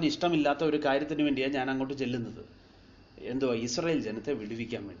രാജാവിന് ഇഷ്ടമില്ലാത്ത ഒരു കാര്യത്തിന് വേണ്ടിയാണ് ഞാൻ അങ്ങോട്ട് ചെല്ലുന്നത്. എന്തുവാ? ഇസ്രായേൽ ജനത്തെ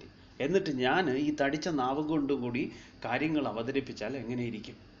വിടുവിക്കാൻ വേണ്ടി. എന്നിട്ട് ഞാൻ ഈ തടിച്ച നാവ് കൊണ്ടുകൂടി കാര്യങ്ങൾ അവതരിപ്പിച്ചാൽ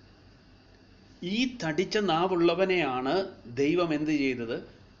എങ്ങനെയിരിക്കും? ഈ തടിച്ച നാവുള്ളവനെയാണ് ദൈവം എന്ത് ചെയ്തത്?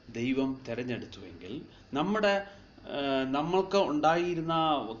 ദൈവം തിരഞ്ഞെടുത്തുവെങ്കിൽ നമ്മൾക്ക് ഉണ്ടായിരുന്ന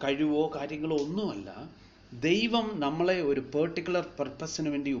കഴിവോ കാര്യങ്ങളോ ഒന്നുമല്ല. ദൈവം നമ്മളെ ഒരു പെർട്ടിക്കുലർ പർപ്പസിന്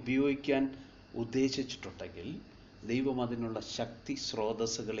വേണ്ടി ഉപയോഗിക്കാൻ ഉദ്ദേശിച്ചിട്ടുണ്ടെങ്കിൽ ദൈവം അതിനുള്ള ശക്തി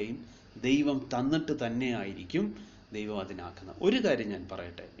സ്രോതസ്സുകളെയും ദൈവം തന്നിട്ട് തന്നെ ആയിരിക്കും ദൈവം അതിനാക്കുന്നത്. ഒരു കാര്യം ഞാൻ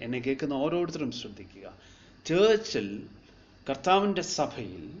പറയട്ടെ, എന്നെ കേൾക്കുന്ന ഓരോരുത്തരും ശ്രദ്ധിക്കുക. ചേർച്ചിൽ, കർത്താവിൻ്റെ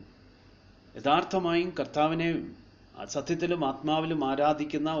സഭയിൽ യഥാർത്ഥമായും കർത്താവിനെ സത്യത്തിലും ആത്മാവിലും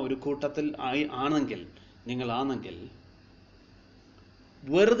ആരാധിക്കുന്ന ഒരു കൂട്ടത്തിൽ നിങ്ങളാണെങ്കിൽ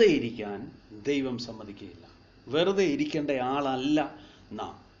വെറുതെ ഇരിക്കാൻ ദൈവം സമ്മതിക്കുകയില്ല. വെറുതെ ഇരിക്കേണ്ട ആളല്ല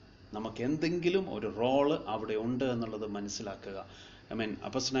നാം. നമുക്ക് എന്തെങ്കിലും ഒരു റോള് അവിടെ ഉണ്ട് എന്നുള്ളത് മനസ്സിലാക്കുക.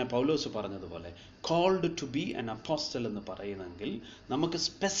 അപ്പോസ്തലനായ പൗലോസ് പറഞ്ഞതുപോലെ called to B an apostle എന്ന് പറയുന്നെങ്കിൽ നമുക്ക്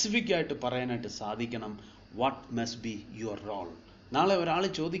സ്പെസിഫിക് ആയിട്ട് പറയാനായിട്ട് സാധിക്കണം, what must be your role. നാളെ ഒരാൾ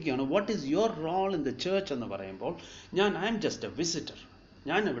ചോദിക്കുകയാണ്, what is your role in the church എന്ന് പറയുമ്പോൾ I am just A visitor.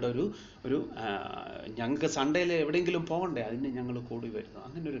 ഞാൻ ഇവിടെ ഒരു ഞങ്ങൾക്ക് സൺഡേയിൽ എവിടെയെങ്കിലും പോകണ്ടേ, അതിന് ഞങ്ങൾ കൂടി വരുന്നു.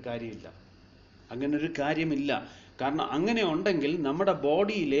 അങ്ങനൊരു കാര്യമില്ല. കാരണം അങ്ങനെ ഉണ്ടെങ്കിൽ നമ്മുടെ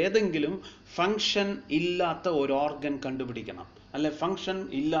ബോഡിയിൽ ഏതെങ്കിലും ഫങ്ഷൻ ഇല്ലാത്ത ഒരു ഓർഗൻ കണ്ടുപിടിക്കണം, അല്ലെ ഫങ്ഷൻ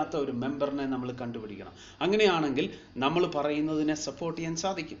ഇല്ലാത്ത ഒരു മെമ്പറിനെ നമ്മൾ കണ്ടുപിടിക്കണം. അങ്ങനെയാണെങ്കിൽ നമ്മൾ പറയുന്നതിനെ സപ്പോർട്ട് ചെയ്യാൻ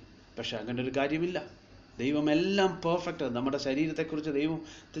സാധിക്കും. പക്ഷെ അങ്ങനൊരു കാര്യമില്ല. ദൈവം എല്ലാം പെർഫെക്റ്റ്. നമ്മുടെ ശരീരത്തെക്കുറിച്ച്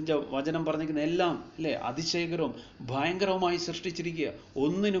ദൈവത്തിൻ്റെ വചനം പറഞ്ഞിരിക്കുന്ന എല്ലാം അല്ലേ അതിശയകരവും ഭയങ്കരവുമായി സൃഷ്ടിച്ചിരിക്കുക.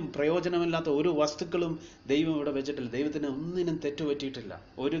 ഒന്നിനും പ്രയോജനമില്ലാത്ത ഒരു വസ്തുക്കളും ദൈവം ഇവിടെ വെച്ചിട്ടില്ല. ദൈവത്തിന് ഒന്നിനും തെറ്റുപറ്റിയിട്ടില്ല.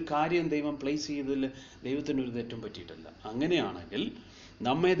 ഒരു കാര്യം ദൈവം പ്ലേസ് ചെയ്തതിൽ ദൈവത്തിനൊരു തെറ്റും പറ്റിയിട്ടില്ല. അങ്ങനെയാണെങ്കിൽ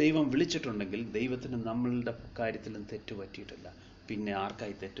നമ്മെ ദൈവം വിളിച്ചിട്ടുണ്ടെങ്കിൽ ദൈവത്തിന് നമ്മളുടെ കാര്യത്തിലും തെറ്റുപറ്റിയിട്ടില്ല. പിന്നെ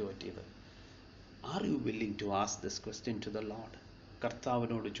ആർക്കായി തെറ്റുപറ്റിയത്? Are you willing to ask this question to the Lord?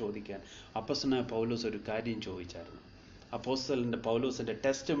 കർത്താവിനോട് ചോദിക്കാൻ അപ്പോസ്തലനായ പൗലോസ് ഒരു കാര്യം ചോദിച്ചായിരുന്നു. പൗലോസിൻ്റെ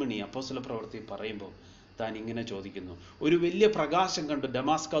ടെസ്റ്റിമണി അപ്പോസ്തല പ്രവൃത്തി പറയുമ്പോൾ താൻ ഇങ്ങനെ ചോദിക്കുന്നു. ഒരു വലിയ പ്രകാശം കണ്ടു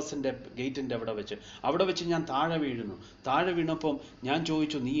ഡമാസ്കസിൻ്റെ ഗേറ്റിൻ്റെ അവിടെ വെച്ച് ഞാൻ താഴെ വീണപ്പം ഞാൻ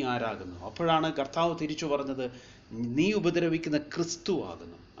ചോദിച്ചു, നീ ആരാകുന്നു? അപ്പോഴാണ് കർത്താവ് തിരിച്ചു പറഞ്ഞത്, നീ ഉപദ്രവിക്കുന്ന ക്രിസ്തു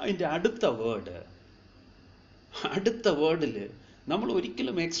ആകുന്നു. അതിൻ്റെ അടുത്ത വേർഡിൽ നമ്മൾ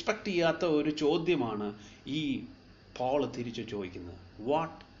ഒരിക്കലും എക്സ്പെക്ട് ചെയ്യാത്ത ഒരു ചോദ്യമാണ് ഈ പോൾ തിരിച്ചു ചോദിക്കുന്നത്.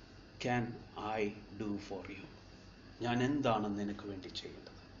 What can I do for you? ഞാൻ എന്താണ് നിനക്ക് വേണ്ടി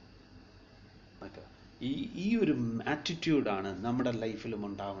ചെയ്യേണ്ടത്? ഈ ഒരു ആറ്റിറ്റ്യൂഡാണ് നമ്മുടെ ലൈഫിലും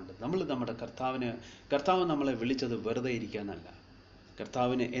ഉണ്ടാവേണ്ടത്. നമ്മുടെ കർത്താവ് നമ്മളെ വിളിച്ചത് വെറുതെ ഇരിക്കാനല്ല.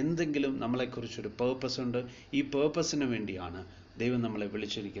 കർത്താവിന് എന്തെങ്കിലും നമ്മളെക്കുറിച്ചൊരു പേർപ്പസ് ഉണ്ട്. ഈ പേർപ്പസിന് വേണ്ടിയാണ് ദൈവം നമ്മളെ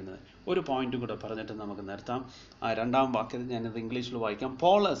വിളിച്ചിരിക്കുന്നത്. ഒരു പോയിന്റും കൂടെ പറഞ്ഞിട്ട് നമുക്ക് നിർത്താം. ആ 2-ാം വാക്യത്തിൽ ഞാനത് ഇംഗ്ലീഷിൽ വായിക്കാം.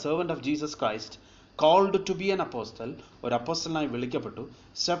 Paul, A servant of Jesus Christ, called to be an apostle, ഒരു അപ്പോസ്റ്റലായി വിളിക്കപ്പെട്ടു,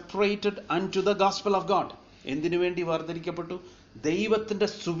 separated unto the gospel of God. എന്തിനു വേണ്ടി വേർതിരിക്കപ്പെട്ടു? ദൈവത്തിൻ്റെ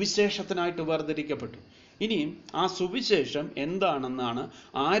സുവിശേഷത്തിനായിട്ട് വേർതിരിക്കപ്പെട്ടു. ഇനിയും ആ സുവിശേഷം എന്താണെന്നാണ്,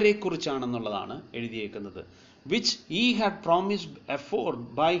 ആരെക്കുറിച്ചാണെന്നുള്ളതാണ് എഴുതിയേക്കുന്നത്. which he had promised afore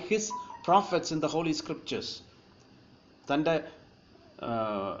by his prophets in the holy scriptures. തൻ്റെ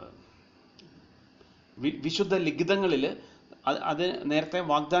വിശുദ്ധ ലിഖിതങ്ങളിൽ അത് നേരത്തെ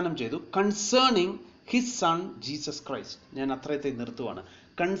വാഗ്ദാനം ചെയ്തു. Concerning his son Jesus Christ. ഞാൻ അത്രയത്തെ നിർത്തുവാണ്.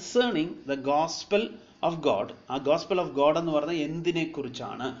 Concerning the gospel of God. ആ ഗോസ്പൽ ഓഫ് ഗോഡ് എന്ന് പറഞ്ഞാൽ എന്തിനെ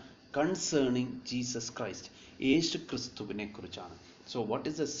കുറിച്ചാണ്? കൺസേണിങ് ജീസസ് ക്രൈസ്റ്റ്, യേശു ക്രിസ്തുവിനെ കുറിച്ചാണ്. So what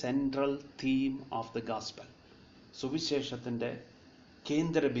is the central theme of the gospel? സുവിശേഷത്തിൻ്റെ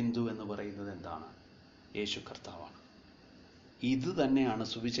കേന്ദ്ര ബിന്ദു എന്ന് പറയുന്നത് എന്താണ്? യേശു കർത്താവാണ്. ഇത് തന്നെയാണ്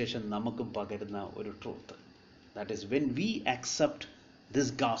സുവിശേഷം നമുക്കും പകരുന്ന ഒരു truth. That is when we accept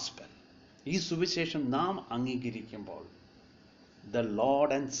this gospel, ഈ സുവിശേഷം നാം അംഗീകരിക്കുമ്പോൾ, the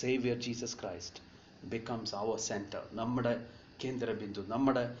Lord and Xavier Jesus Christ becomes our centre. നമ്മുടെ കേന്ദ്ര ബിന്ദു,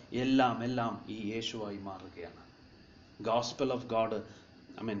 നമ്മുടെ എല്ലാം ഈ യേശുവായി മാറുകയാണ്. ഗോസ്പൽ ഓഫ് ഗോഡ്,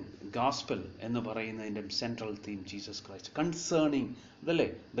 ഗോസ്പൽ എന്ന് പറയുന്നതിൻ്റെ central theme Jesus Christ. Concerning, അതല്ലേ,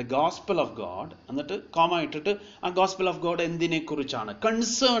 ദ ഗോസ്പൽ ഓഫ് ഗോഡ്, എന്നിട്ട് കോമ ഇട്ടിട്ട് ആ ഗോസ്പൽ ഓഫ് ഗോഡ് എന്തിനെ കുറിച്ചാണ്?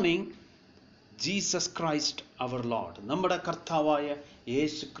 കൺസേണിങ് ജീസസ് ക്രൈസ്റ്റ് അവർ ലോർഡ്, നമ്മുടെ കർത്താവായ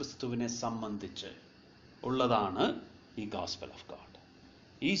യേശു ക്രിസ്തുവിനെ സംബന്ധിച്ച് ഉള്ളതാണ് ഈ ഗോസ്പൽ ഓഫ് ഗോഡ്.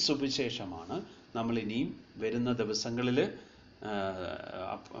 ഈ സുവിശേഷമാണ് നമ്മൾ ഇനിയും വരുന്ന ദിവസങ്ങളിൽ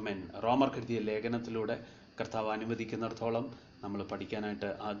റോമർക്ക് എഴുതിയ ലേഖനത്തിലൂടെ കർത്താവ് അനുവദിക്കുന്നിടത്തോളം നമ്മൾ പഠിക്കാനായിട്ട്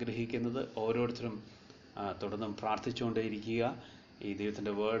ആഗ്രഹിക്കുന്നത്. ഓരോരുത്തരും തുടർന്നും പ്രാർത്ഥിച്ചുകൊണ്ടേയിരിക്കുക. ഈ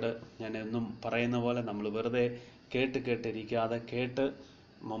ദൈവത്തിൻ്റെ വേർഡ് ഞാൻ എന്നും പറയുന്ന പോലെ നമ്മൾ വെറുതെ കേട്ടിരിക്കാതെ,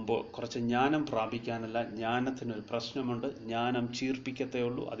 മുമ്പ് കുറച്ച് ജ്ഞാനം പ്രാപിക്കാനല്ല. ജ്ഞാനത്തിനൊരു പ്രശ്നമുണ്ട്. ജ്ഞാനം ചീർപ്പിക്കത്തേ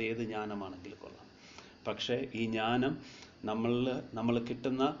ഉള്ളൂ, അത് ഏത് ജ്ഞാനമാണെങ്കിലും കൊള്ളാം. പക്ഷേ ഈ ജ്ഞാനം നമ്മൾ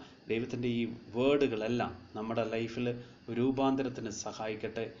കിട്ടുന്ന ദൈവത്തിൻ്റെ ഈ വേർഡുകളെല്ലാം നമ്മുടെ ലൈഫിൽ രൂപാന്തരത്തിന്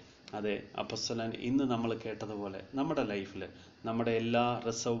സഹായിക്കട്ടെ. അതെ, അപ്പോസ്തലൻ ഇന്ന് നമ്മൾ കേട്ടതുപോലെ നമ്മുടെ ലൈഫിൽ നമ്മുടെ എല്ലാ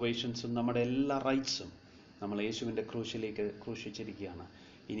റിസർവേഷൻസും, നമ്മുടെ എല്ലാ റൈറ്റ്സും നമ്മൾ യേശുവിൻ്റെ ക്രൂശിലേക്ക് ക്രൂശിച്ചിരിക്കുകയാണ്.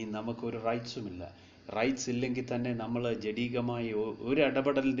 ഇനി നമുക്കൊരു റൈറ്റ്സുമില്ല. റൈറ്റ്സ് ഇല്ലെങ്കിൽ തന്നെ നമ്മൾ ജഡീകമായി ഒരു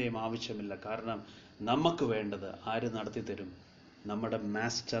ഇടപെടലിൻ്റെയും ആവശ്യമില്ല. കാരണം നമുക്ക് വേണ്ടത് ആര് നടത്തി തരും? നമ്മുടെ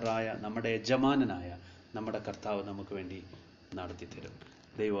മാസ്റ്ററായ, നമ്മുടെ യജമാനനായ നമ്മുടെ കർത്താവ് നമുക്ക് വേണ്ടി നടത്തി തരും.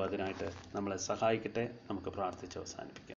 ദൈവം അതിനായിട്ട് നമ്മളെ സഹായിക്കട്ടെ. നമുക്ക് പ്രാർത്ഥിച്ച് അവസാനിപ്പിക്കാം.